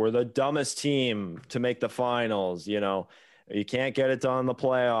we're the dumbest team to make the finals, you can't get it done in the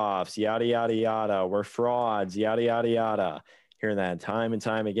playoffs, yada, yada, yada. We're frauds, yada, yada, yada. Hearing that time and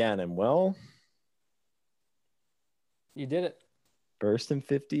time again. And, well, you did it. First in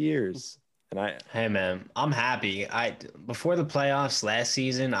 50 years. Hey, man, I'm happy. Before the playoffs last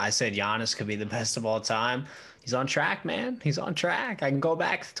season, I said Giannis could be the best of all time. He's on track, man. He's on track. I can go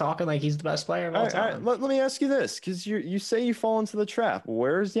back to talking like he's the best player of all time. Let me ask you this, because you say you fall into the trap.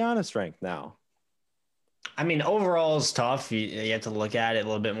 Where's Giannis ranked now? I mean, overall is tough. You have to look at it a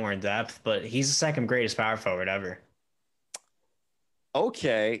little bit more in depth, but he's the second greatest power forward ever.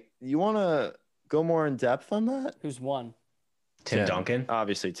 Okay. You want to go more in depth on that? Who's one? Tim Duncan.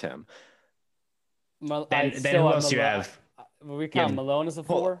 Obviously, Tim. Then who else do you have? We count Malone as a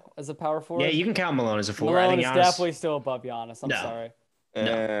 4, as a power forward? Yeah, you can count Malone as a 4. Malone I think is definitely still above Giannis. I'm sorry.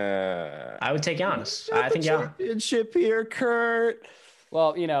 No. I would take Giannis. I think Giannis. Championship here, Kurt.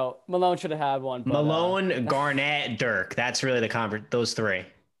 Well, Malone should have had one. But, Malone, Garnett, Dirk. That's really those three.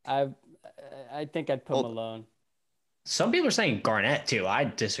 I think I'd put Malone. Some people are saying Garnett too. I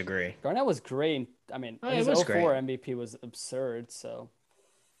disagree. Garnett was great. I mean, his 04 MVP was absurd. So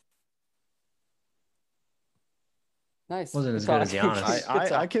nice. Wasn't as good as Giannis.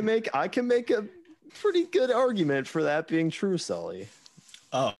 I can make a pretty good argument for that being true, Sully.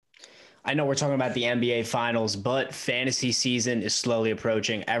 Oh. I know we're talking about the NBA Finals, but fantasy season is slowly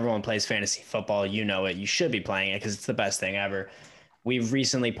approaching. Everyone plays fantasy football. You know it. You should be playing it because it's the best thing ever. We've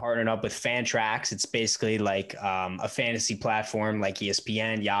recently partnered up with Fantrax. It's basically like a fantasy platform like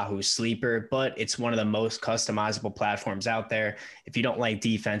ESPN, Yahoo, Sleeper, but it's one of the most customizable platforms out there. If you don't like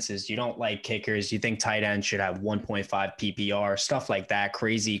defenses, you don't like kickers, you think tight ends should have 1.5 PPR, stuff like that,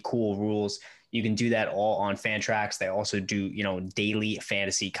 crazy, cool rules. You can do that all on Fantrax. They also do, daily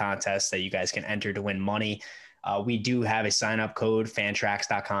fantasy contests that you guys can enter to win money. We do have a sign-up code,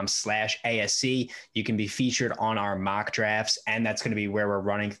 fantrax.com/ASC. You can be featured on our mock drafts, and that's going to be where we're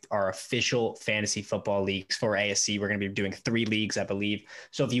running our official fantasy football leagues for ASC. We're going to be doing 3 leagues, I believe.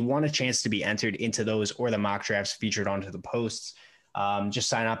 So if you want a chance to be entered into those or the mock drafts featured onto the posts, just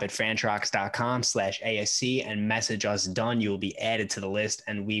sign up at fantrax.com/ASC and message us done. You will be added to the list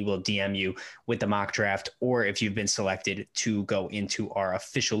and we will DM you with the mock draft, or if you've been selected to go into our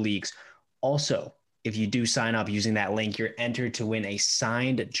official leagues. Also, if you do sign up using that link, you're entered to win a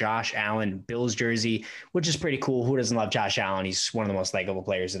signed Josh Allen Bills jersey, which is pretty cool. Who doesn't love Josh Allen? He's one of the most likable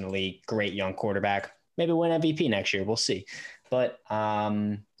players in the league. Great young quarterback. Maybe win MVP next year. We'll see. But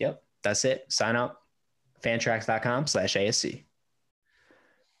yep, that's it. Sign up, fantrax.com/ASC.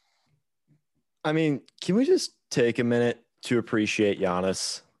 I mean, can we just take a minute to appreciate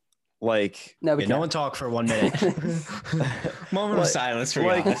Giannis? Like, no one talk for 1 minute. Moment of silence for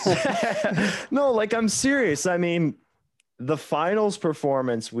Giannis. No, I'm serious. I mean, the finals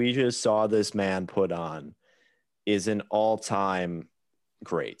performance we just saw this man put on is an all-time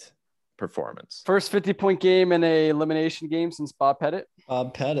great performance. First 50-point game in a elimination game since Bob Pettit.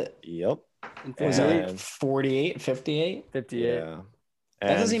 Yep. Was it 48, 58? 58. Yeah.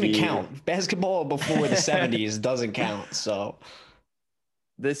 That doesn't even count. Basketball before the 70s doesn't count. So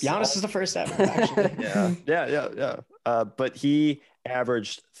Giannis is the first ever, actually. Yeah. But he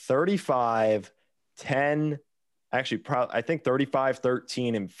averaged 35, 10, actually, I think 35,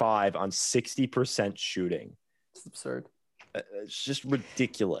 13, and 5 on 60% shooting. It's absurd. It's just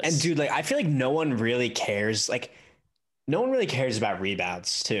ridiculous. And dude, I feel like no one really cares. No one really cares about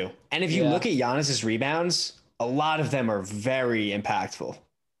rebounds too. And if you look at Giannis's rebounds, a lot of them are very impactful.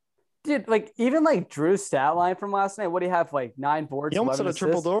 Dude, even Drew's stat line from last night, what do you have? 9 boards? He almost had a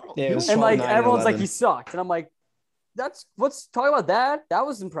triple-double. Yeah, and everyone's he sucked. And I'm like, let's talk about that. That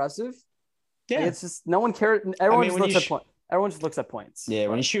was impressive. Yeah. It's just no one cares. Everyone just looks at points. Everyone just looks at points. Yeah,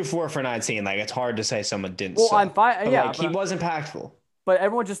 when you shoot 4 for 19, it's hard to say someone didn't suck. I'm fine. But he was impactful. But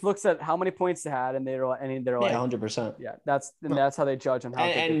everyone just looks at how many points they had, and they're like, 100%. Yeah, that's how they judge on how.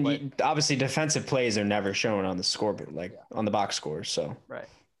 And obviously, defensive plays are never shown on the scoreboard, on the box scores. So right.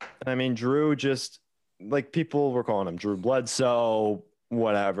 I mean, Drew just people were calling him Drew Bledsoe,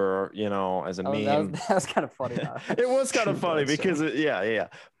 whatever, as a meme. That was kind of funny. It was kind of funny because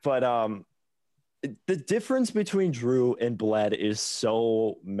But the difference between Drew and Bled is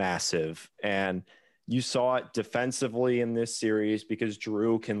so massive, and you saw it defensively in this series because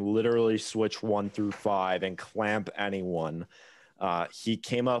Drew can literally switch 1 through 5 and clamp anyone. He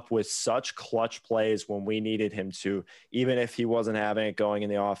came up with such clutch plays when we needed him to, even if he wasn't having it going in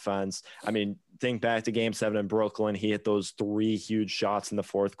the offense. I mean, think back to Game 7 in Brooklyn. He hit those 3 huge shots in the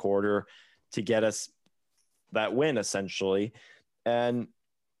fourth quarter to get us that win, essentially. And,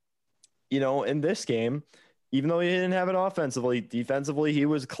 in this game, even though he didn't have it offensively, defensively, he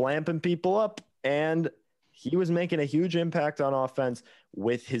was clamping people up, and he was making a huge impact on offense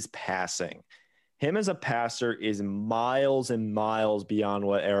with his passing. Him as a passer is miles and miles beyond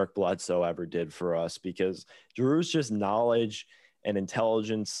what Eric Bledsoe ever did for us, because Drew's just knowledge and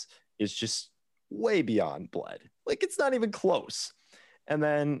intelligence is just way beyond Bled. Like, it's not even close. And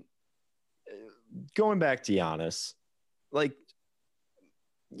then going back to Giannis, like,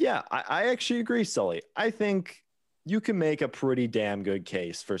 yeah, I actually agree, Sully. I think you can make a pretty damn good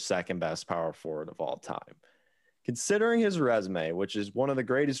case for second best power forward of all time. Considering his resume, which is one of the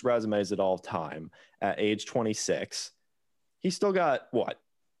greatest resumes at all time at age 26, he's still got what?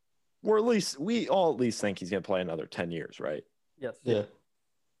 We all at least think he's going to play another 10 years, right? Yes. Yeah.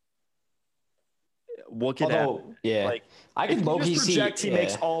 What could happen? Yeah. Like, I can low-key see. He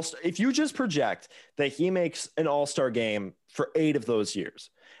makes all-star. If you just project that he makes an all-star game for 8 of those years,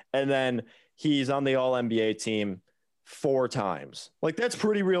 and then he's on the All-NBA team 4 times, like, that's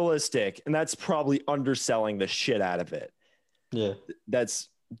pretty realistic, and that's probably underselling the shit out of it. Yeah. That's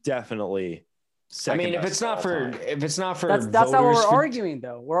definitely. I mean, if it's not for that's not what we're arguing,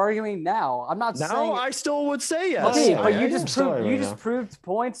 though. We're arguing now. I'm not saying. I still would say yes. Okay, but you just proved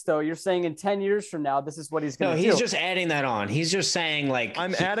points, though. You're saying in 10 years from now, this is what he's going to do. No, he's just adding that on. He's just saying, like,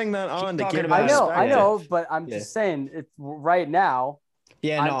 I'm adding that on to give. I know, but I'm just saying it's right now.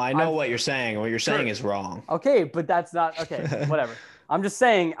 Yeah, no, I know what you're saying. What you're saying is wrong. Okay, but that's not okay. Whatever. I'm just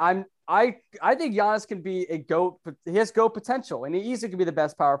saying. I think Giannis can be a GOAT. He has GOAT potential, and he easily could be the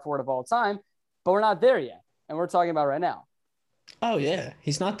best power forward of all time. But we're not there yet, and we're talking about right now. Oh yeah,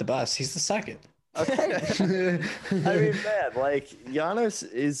 he's not the best. He's the second. Okay. I mean, man, like,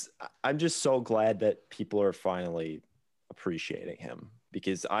 Giannis is. I'm just so glad that people are finally appreciating him,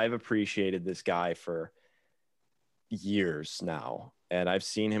 because I've appreciated this guy for years now, and I've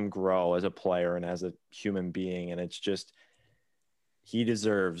seen him grow as a player and as a human being, and it's just, he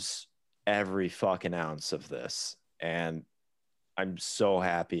deserves every fucking ounce of this, and I'm so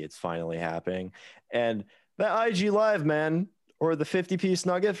happy it's finally happening. And that IG Live, man, or the 50-piece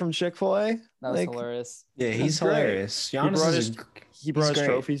nugget from Chick-fil-A. That was hilarious. Yeah, he's hilarious. He brought his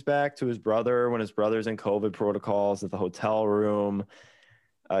trophies back to his brother when his brother's in COVID protocols at the hotel room.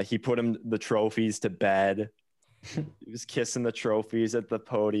 He put the trophies to bed. He was kissing the trophies at the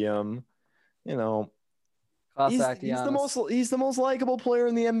podium. He's the most likable player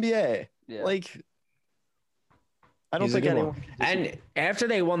in the NBA. Yeah. Like, I don't think anyone. And after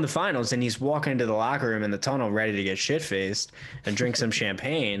they won the finals, and he's walking into the locker room in the tunnel ready to get shit-faced and drink some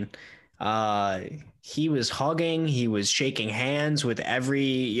champagne, he was hugging, he was shaking hands with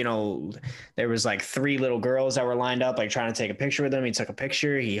every, there was like 3 little girls that were lined up, like trying to take a picture with him. He took a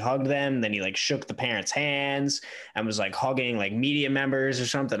picture, he hugged them, then he like shook the parents' hands and was like hugging like media members or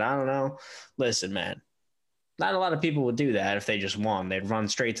something. I don't know. Listen, man. Not a lot of people would do that if they just won. They'd run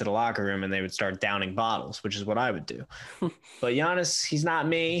straight to the locker room and they would start downing bottles, which is what I would do. But Giannis, he's not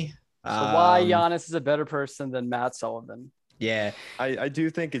me. So why Giannis is a better person than Matt Sullivan? Yeah. I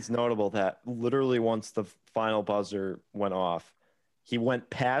do think it's notable that literally once the final buzzer went off, he went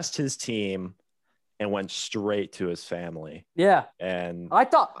past his team and went straight to his family. Yeah. And I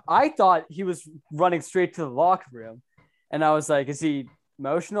thought he was running straight to the locker room. And I was like, is he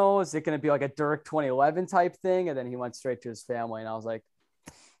emotional? Is it going to be like a Dirk 2011 type thing? And then he went straight to his family, and I was like,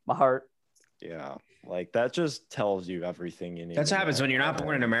 my heart. Yeah, like, that just tells you everything you need. That's what happens when you're not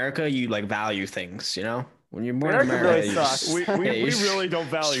born in America. You like value things, When you're born in America, really sucks. we really don't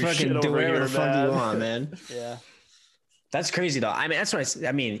value shit do over whatever here, the fuck man. you want, man. Yeah. That's crazy, though. I mean, that's what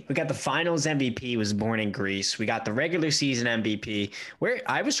we got the finals MVP was born in Greece. We got the regular season MVP. Where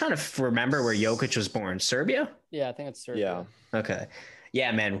I was trying to remember where Jokic was born. Serbia? Yeah, I think it's Serbia. Yeah. Okay.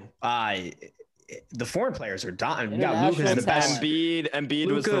 Yeah, man. The foreign players are dying. We got Luka's the best.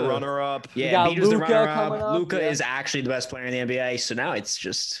 Embiid was the runner-up. Yeah, Embiid was the runner-up. Luka is actually the best player in the NBA. So now it's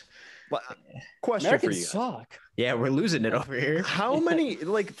just question Americans for you. Suck. Yeah, we're losing it over here. How many,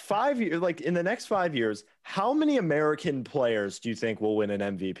 like, 5 years, like, in the next 5 years, how many American players do you think will win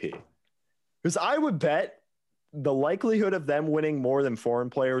an MVP? Because I would bet the likelihood of them winning more than foreign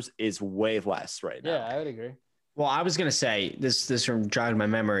players is way less right now. Yeah, I would agree. Well, I was gonna say this from jogged my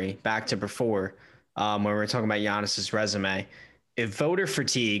memory back to before, when we were talking about Giannis's resume. If voter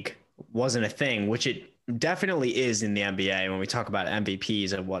fatigue wasn't a thing, which it definitely is in the NBA when we talk about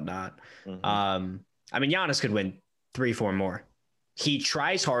MVPs and whatnot, Mm-hmm. I mean, Giannis could win 3-4 more. he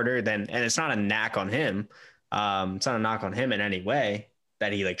tries harder than, and it's not a knock on him. It's not a knock on him in any way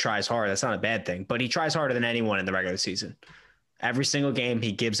that he like tries hard. That's not a bad thing, but he tries harder than anyone in the regular season. Every single game,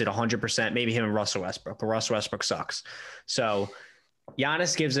 he gives it 100%. Maybe him and Russell Westbrook, but Russell Westbrook sucks. So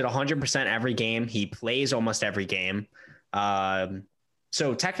Giannis gives it 100% every game. He plays almost every game.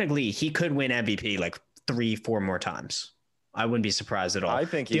 So technically, he could win MVP like 3-4 more times. I wouldn't be surprised at all. I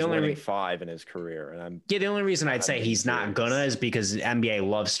think he's winning 5 in his career, and the only reason I'd say he's not gonna is because NBA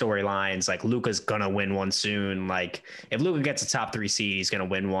loves storylines. Like Luka's gonna win one soon. Like if Luka gets a top 3 seed, he's gonna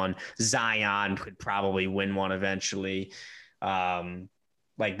win one. Zion could probably win one eventually,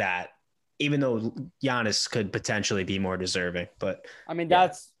 like that. Even though Giannis could potentially be more deserving, but I mean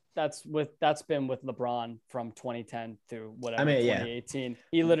that's been with LeBron from 2010 to whatever 2018.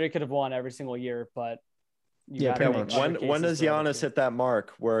 He literally could have won every single year, but. When does Giannis hit that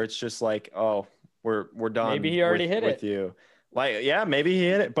mark where it's just like, oh, we're done? Maybe he already hit it with you. Like, yeah, maybe he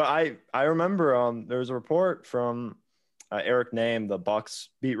hit it. But I remember there was a report from Eric Name, the Bucks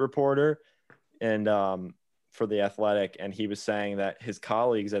beat reporter, and for the Athletic, and he was saying that his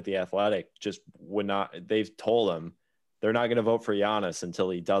colleagues at the Athletic just would not. They've told him they're not going to vote for Giannis until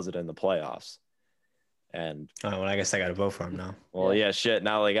he does it in the playoffs. And I guess I got to vote for him now. Well, yeah, shit.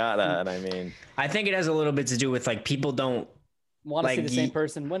 Now they got that. I mean, I think it has a little bit to do with like people don't want to see the same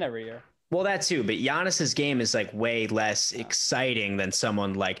person win every year. Well, that too, but Giannis's game is like way less exciting than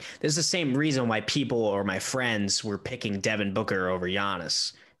someone like. There's the same reason why people or my friends were picking Devin Booker over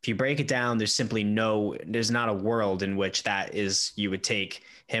Giannis. If you break it down, there's not a world in which you would take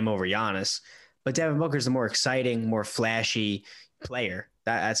him over Giannis. But Devin Booker's the more exciting, more flashy player.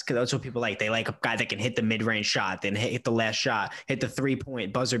 That's what people like. They like a guy that can hit the mid-range shot, then hit the last shot, hit the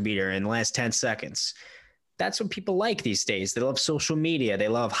 3-point buzzer beater in the last 10 seconds. That's what people like these days. They love social media. They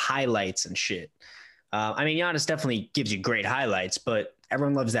love highlights and shit. I mean, Giannis definitely gives you great highlights, but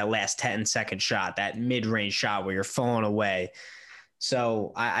everyone loves that last 10-second shot, that mid-range shot where you're falling away.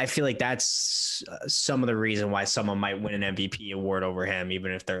 So I feel like that's some of the reason why someone might win an MVP award over him,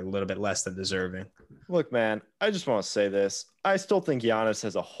 even if they're a little bit less than deserving. Look, man, I just want to say this. I still think Giannis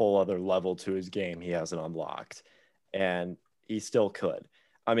has a whole other level to his game he hasn't unlocked, and he still could.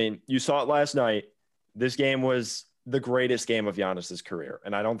 I mean, you saw it last night. This game was the greatest game of Giannis's career,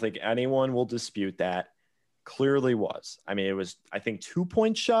 and I don't think anyone will dispute that. Clearly was. I mean, it was, I think, 2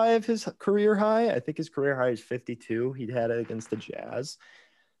 points shy of his career high. I think his career high is 52. He'd had it against the Jazz.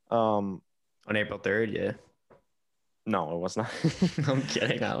 On April 3rd, yeah. No, it was not. I'm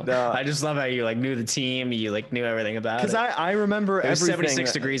kidding. I just love how you like knew the team. You like knew everything about it. Because I remember everything.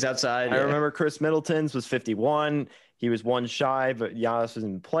 76 degrees outside. I remember Chris Middleton's was 51. He was one shy, but Giannis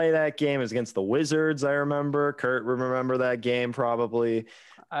didn't play that game. It was against the Wizards, I remember. Kurt remember that game probably.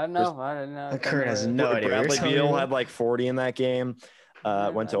 I don't know. I don't know. Kurt has no idea. Bradley Beal had like 40 in that game.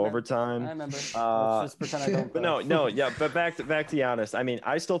 Went to overtime. I remember. Let's just pretend I don't. But no, yeah. But back to Giannis. I mean,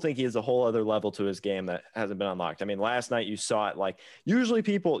 I still think he has a whole other level to his game that hasn't been unlocked. I mean, last night you saw it. Like usually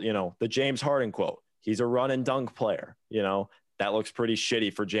people, the James Harden quote. He's a run and dunk player. That looks pretty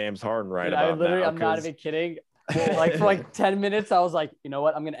shitty for James Harden right about now. I'm not even kidding. Like for like 10 minutes, I was like, you know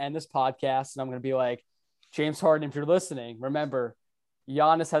what? I'm gonna end this podcast and I'm gonna be like, James Harden, if you're listening, remember,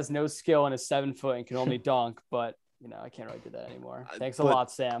 Giannis has no skill and is 7 foot and can only dunk, but I can't really do that anymore. Thanks a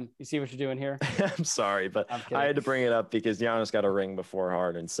lot, Sam. You see what you're doing here? I'm sorry, but I had to bring it up because Giannis got a ring before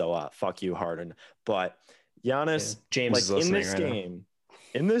Harden. So fuck you, Harden. But Giannis, James is listening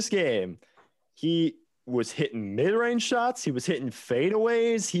in this game, he was hitting mid-range shots. He was hitting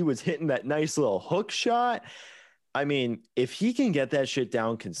fadeaways. He was hitting that nice little hook shot. I mean, if he can get that shit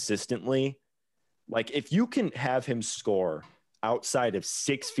down consistently, like if you can have him score outside of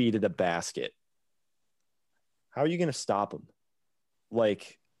 6 feet of the basket, how are you going to stop him?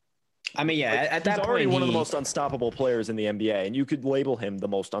 Like, I mean, yeah, at that he's point, already one of the most unstoppable players in the NBA, and you could label him the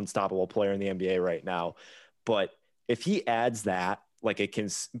most unstoppable player in the NBA right now. But if he adds that, like a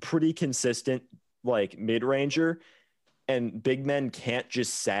pretty consistent, like mid-ranger, and big men can't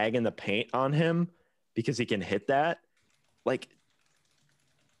just sag in the paint on him because he can hit that, like,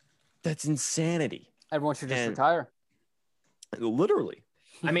 that's insanity. Everyone should just retire. Literally.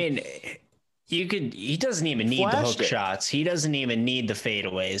 I mean, he doesn't even need the hook shots. He doesn't even need the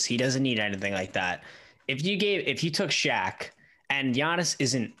fadeaways. He doesn't need anything like that. If you took Shaq, and Giannis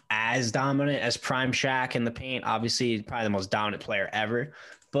isn't as dominant as prime Shaq in the paint, obviously he's probably the most dominant player ever,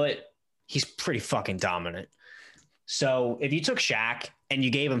 but he's pretty fucking dominant. So if you took Shaq and you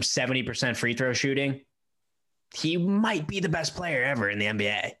gave him 70% free throw shooting, he might be the best player ever in the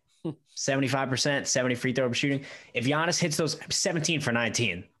NBA. 75%, 70 free throw shooting. If Giannis hits those 17 for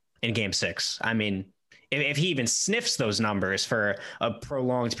 19 in game 6, I mean, If he even sniffs those numbers for a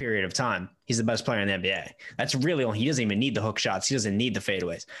prolonged period of time, he's the best player in the NBA. That's really all. He doesn't even need the hook shots. He doesn't need the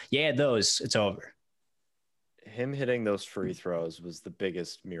fadeaways. Yeah, those, it's over. Him hitting those free throws was the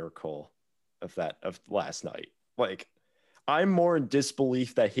biggest miracle of last night. Like, I'm more in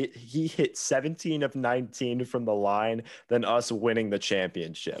disbelief that he hit 17 of 19 from the line than us winning the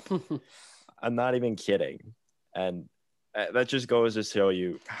championship. I'm not even kidding. And that just goes to show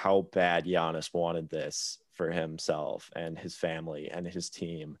you how bad Giannis wanted this for himself and his family and his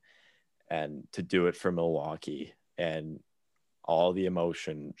team, and to do it for Milwaukee, and all the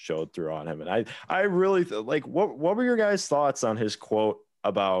emotion showed through on him. And I really like, what were your guys' thoughts on his quote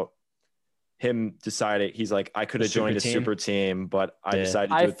about him deciding, he's like, I could have joined a super team, but I decided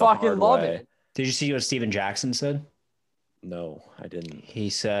to do it the hard love way. it. Did you see what Steven Jackson said? No, I didn't.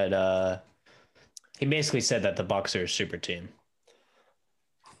 He said, he basically said that the Bucks are a super team.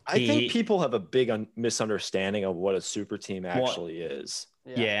 I think people have a big misunderstanding of what a super team actually is.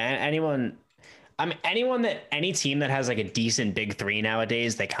 Yeah, any team that has like a decent big three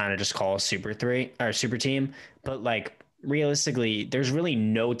nowadays, they kind of just call a super team. But like, realistically, there's really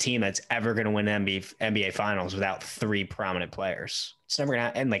no team that's ever going to win NBA finals without three prominent players. It's never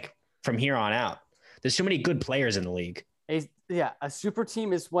going to, and like from here on out, there's too many good players in the league. A super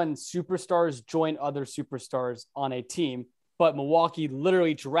team is when superstars join other superstars on a team, but Milwaukee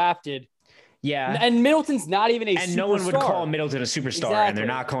literally drafted. Yeah. And Middleton's not even a superstar. And no one would call Middleton a superstar, Exactly. And they're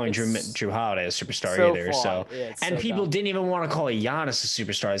not calling Drew Holiday a superstar either. Flawed. So, and people didn't even want to call Giannis a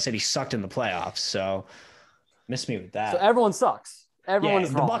superstar. They said he sucked in the playoffs. So, miss me with that. So everyone sucks. Everyone's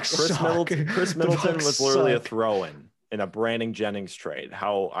wrong. The Bucks Chris Middleton was literally a throw-in in a Brandon Jennings trade.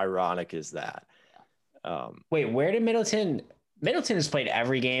 How ironic is that? Wait, where did Middleton has played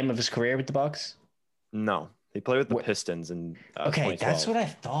every game of his career with the Bucks? No, he played with the Pistons in 2012. That's what I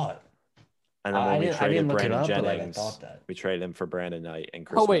thought. And then when we traded Brandon Jennings, I thought that. we traded him for Brandon Knight and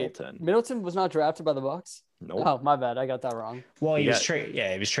Chris Middleton. Middleton was not drafted by the Bucks? Nope. Oh, my bad. I got that wrong. Well, he was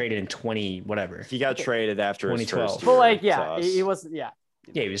traded in 20 whatever. He got traded after 2012. his first year. But he wasn't. Yeah,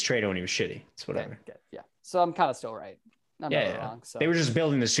 he was traded when he was shitty. It's whatever. Okay. Yeah. So I'm kind of still right. I'm not wrong. So. They were just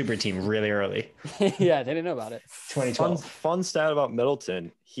building the super team really early. Yeah, they didn't know about it. 2012. Fun stat about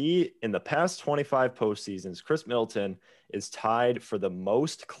Middleton. He, in the past 25 postseasons, Chris Middleton is tied for the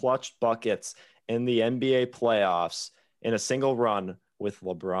most clutch buckets in the NBA playoffs in a single run with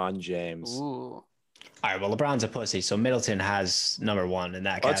LeBron James. Ooh. All right, well, LeBron's a pussy, so Middleton has number one in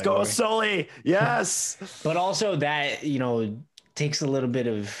that category. Let's go, Sully. Yes. But also that, takes a little bit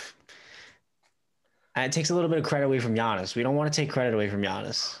of credit away from Giannis. We don't want to take credit away from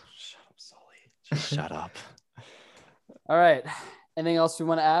Giannis. Shut up, Sully. Just shut up. All right. Anything else we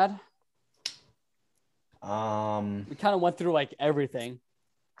want to add? We kind of went through like everything.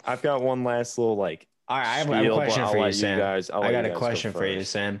 I've got one last little all right, I have a question for you, Sam. I got a question for you,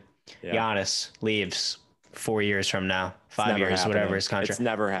 Sam. Yeah. Giannis leaves 4 years from now, 5 years, happening. Whatever his contract. It's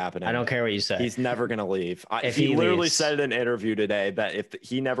never happening. I don't care what you say. He's never going to leave. He literally leaves. said in an interview today that if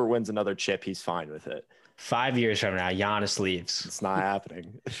he never wins another chip, he's fine with it. 5 years from now, Giannis leaves. It's not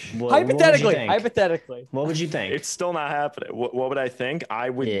happening. Hypothetically. What would you think? It's still not happening. What would I think? I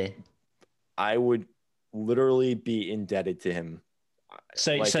would literally be indebted to him.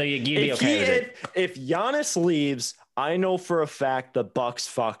 So you'd be okay with it? If Giannis leaves, I know for a fact the Bucks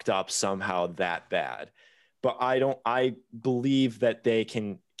fucked up somehow that bad. But I believe that they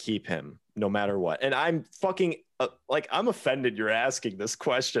can keep him no matter what. And I'm fucking I'm offended you're asking this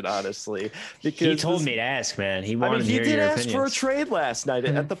question, honestly, because he told me to ask, man. He wanted to hear your opinions. He did ask for a trade last night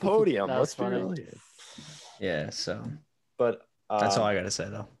at the podium. Let's be real. Yeah, so. But that's all I got to say,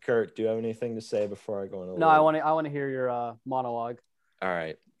 though. Kurt, do you have anything to say before I go into? No, I want to hear your monologue. All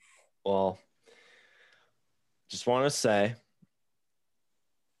right. Well, just want to say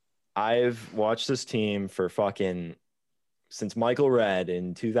I've watched this team for since Michael Redd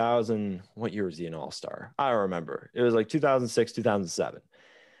in 2000. What year was he an All-Star? I don't remember. It was like 2006, 2007.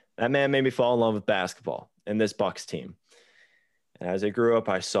 That man made me fall in love with basketball and this Bucks team. And as I grew up,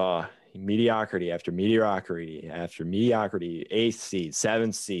 I saw mediocrity after mediocrity after mediocrity, 8th seed,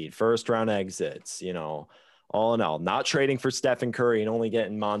 7th seed, first round exits, all in all, not trading for Stephen Curry and only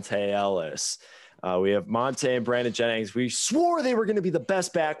getting Monte Ellis. We have Monte and Brandon Jennings. We swore they were going to be the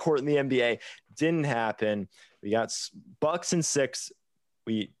best backcourt in the NBA. Didn't happen. We got Bucks in 6.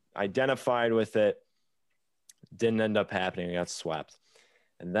 We identified with it. Didn't end up happening. We got swept.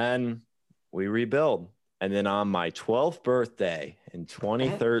 And then we rebuild. And then on my 12th birthday in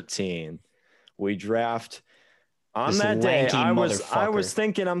 2013, we draft. On that day, I was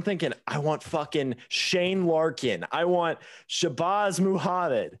thinking, I want fucking Shane Larkin. I want Shabazz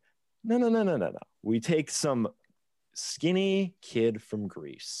Muhammad. No. We take some skinny kid from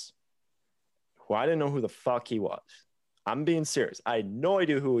Greece who I didn't know who the fuck he was. I'm being serious. I had no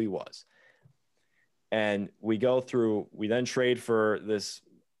idea who he was. And we then trade for this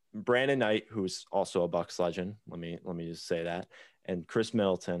Brandon Knight, who's also a Bucks legend. Let me just say that. And Chris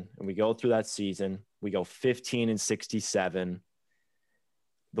Middleton. And we go through that season. We go 15-67.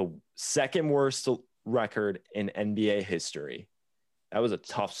 The second worst record in NBA history. That was a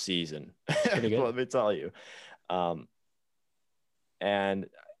tough season. Let me tell you. And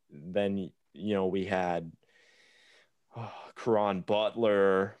then, we had Caron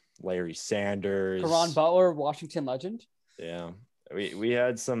Butler, Larry Sanders. Caron Butler, Washington legend. Yeah. We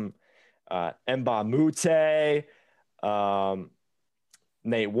had some Mbah Moute,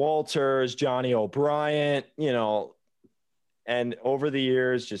 Nate Walters, Johnny O'Brien, and over the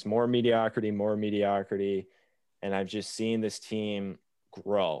years, just more mediocrity. And I've just seen this team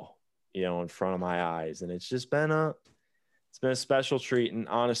grow, in front of my eyes. And it's just been a special treat. And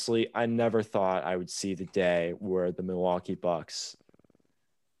honestly, I never thought I would see the day where the Milwaukee Bucks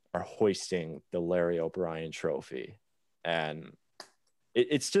are hoisting the Larry O'Brien trophy. And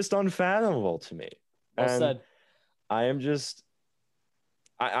it's just unfathomable to me. Well said.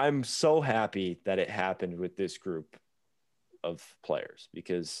 I'm so happy that it happened with this group of players,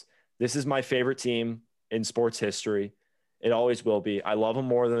 because this is my favorite team in sports history. It always will be. I love them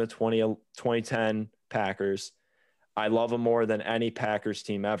more than the 2010 Packers. I love them more than any Packers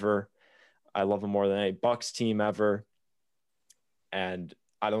team ever. I love them more than any Bucks team ever. And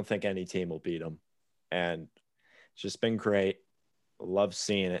I don't think any team will beat them. And it's just been great. Love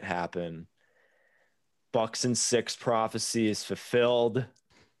seeing it happen. Bucks in 6 prophecy is fulfilled.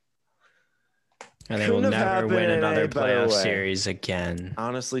 And they will never win another playoff series again.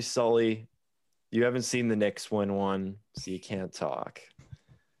 Honestly, Sully, you haven't seen the Knicks win one, so you can't talk.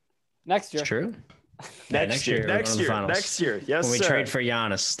 Next year. It's true. Next year. Yes, when we trade for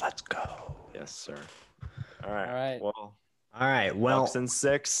Giannis, let's go. Yes, sir. All right. All right. Well, Bucks in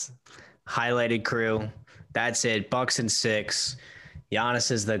 6. Highlighted crew. That's it. Bucks in 6.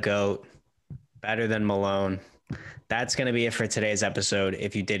 Giannis is the GOAT. Better than Malone. That's going to be it for today's episode.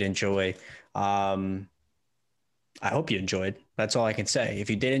 If you did enjoy, I hope you enjoyed. That's all I can say. If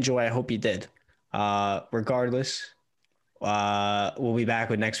you did enjoy, I hope you did. Regardless, we'll be back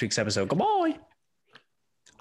with next week's episode. Goodbye.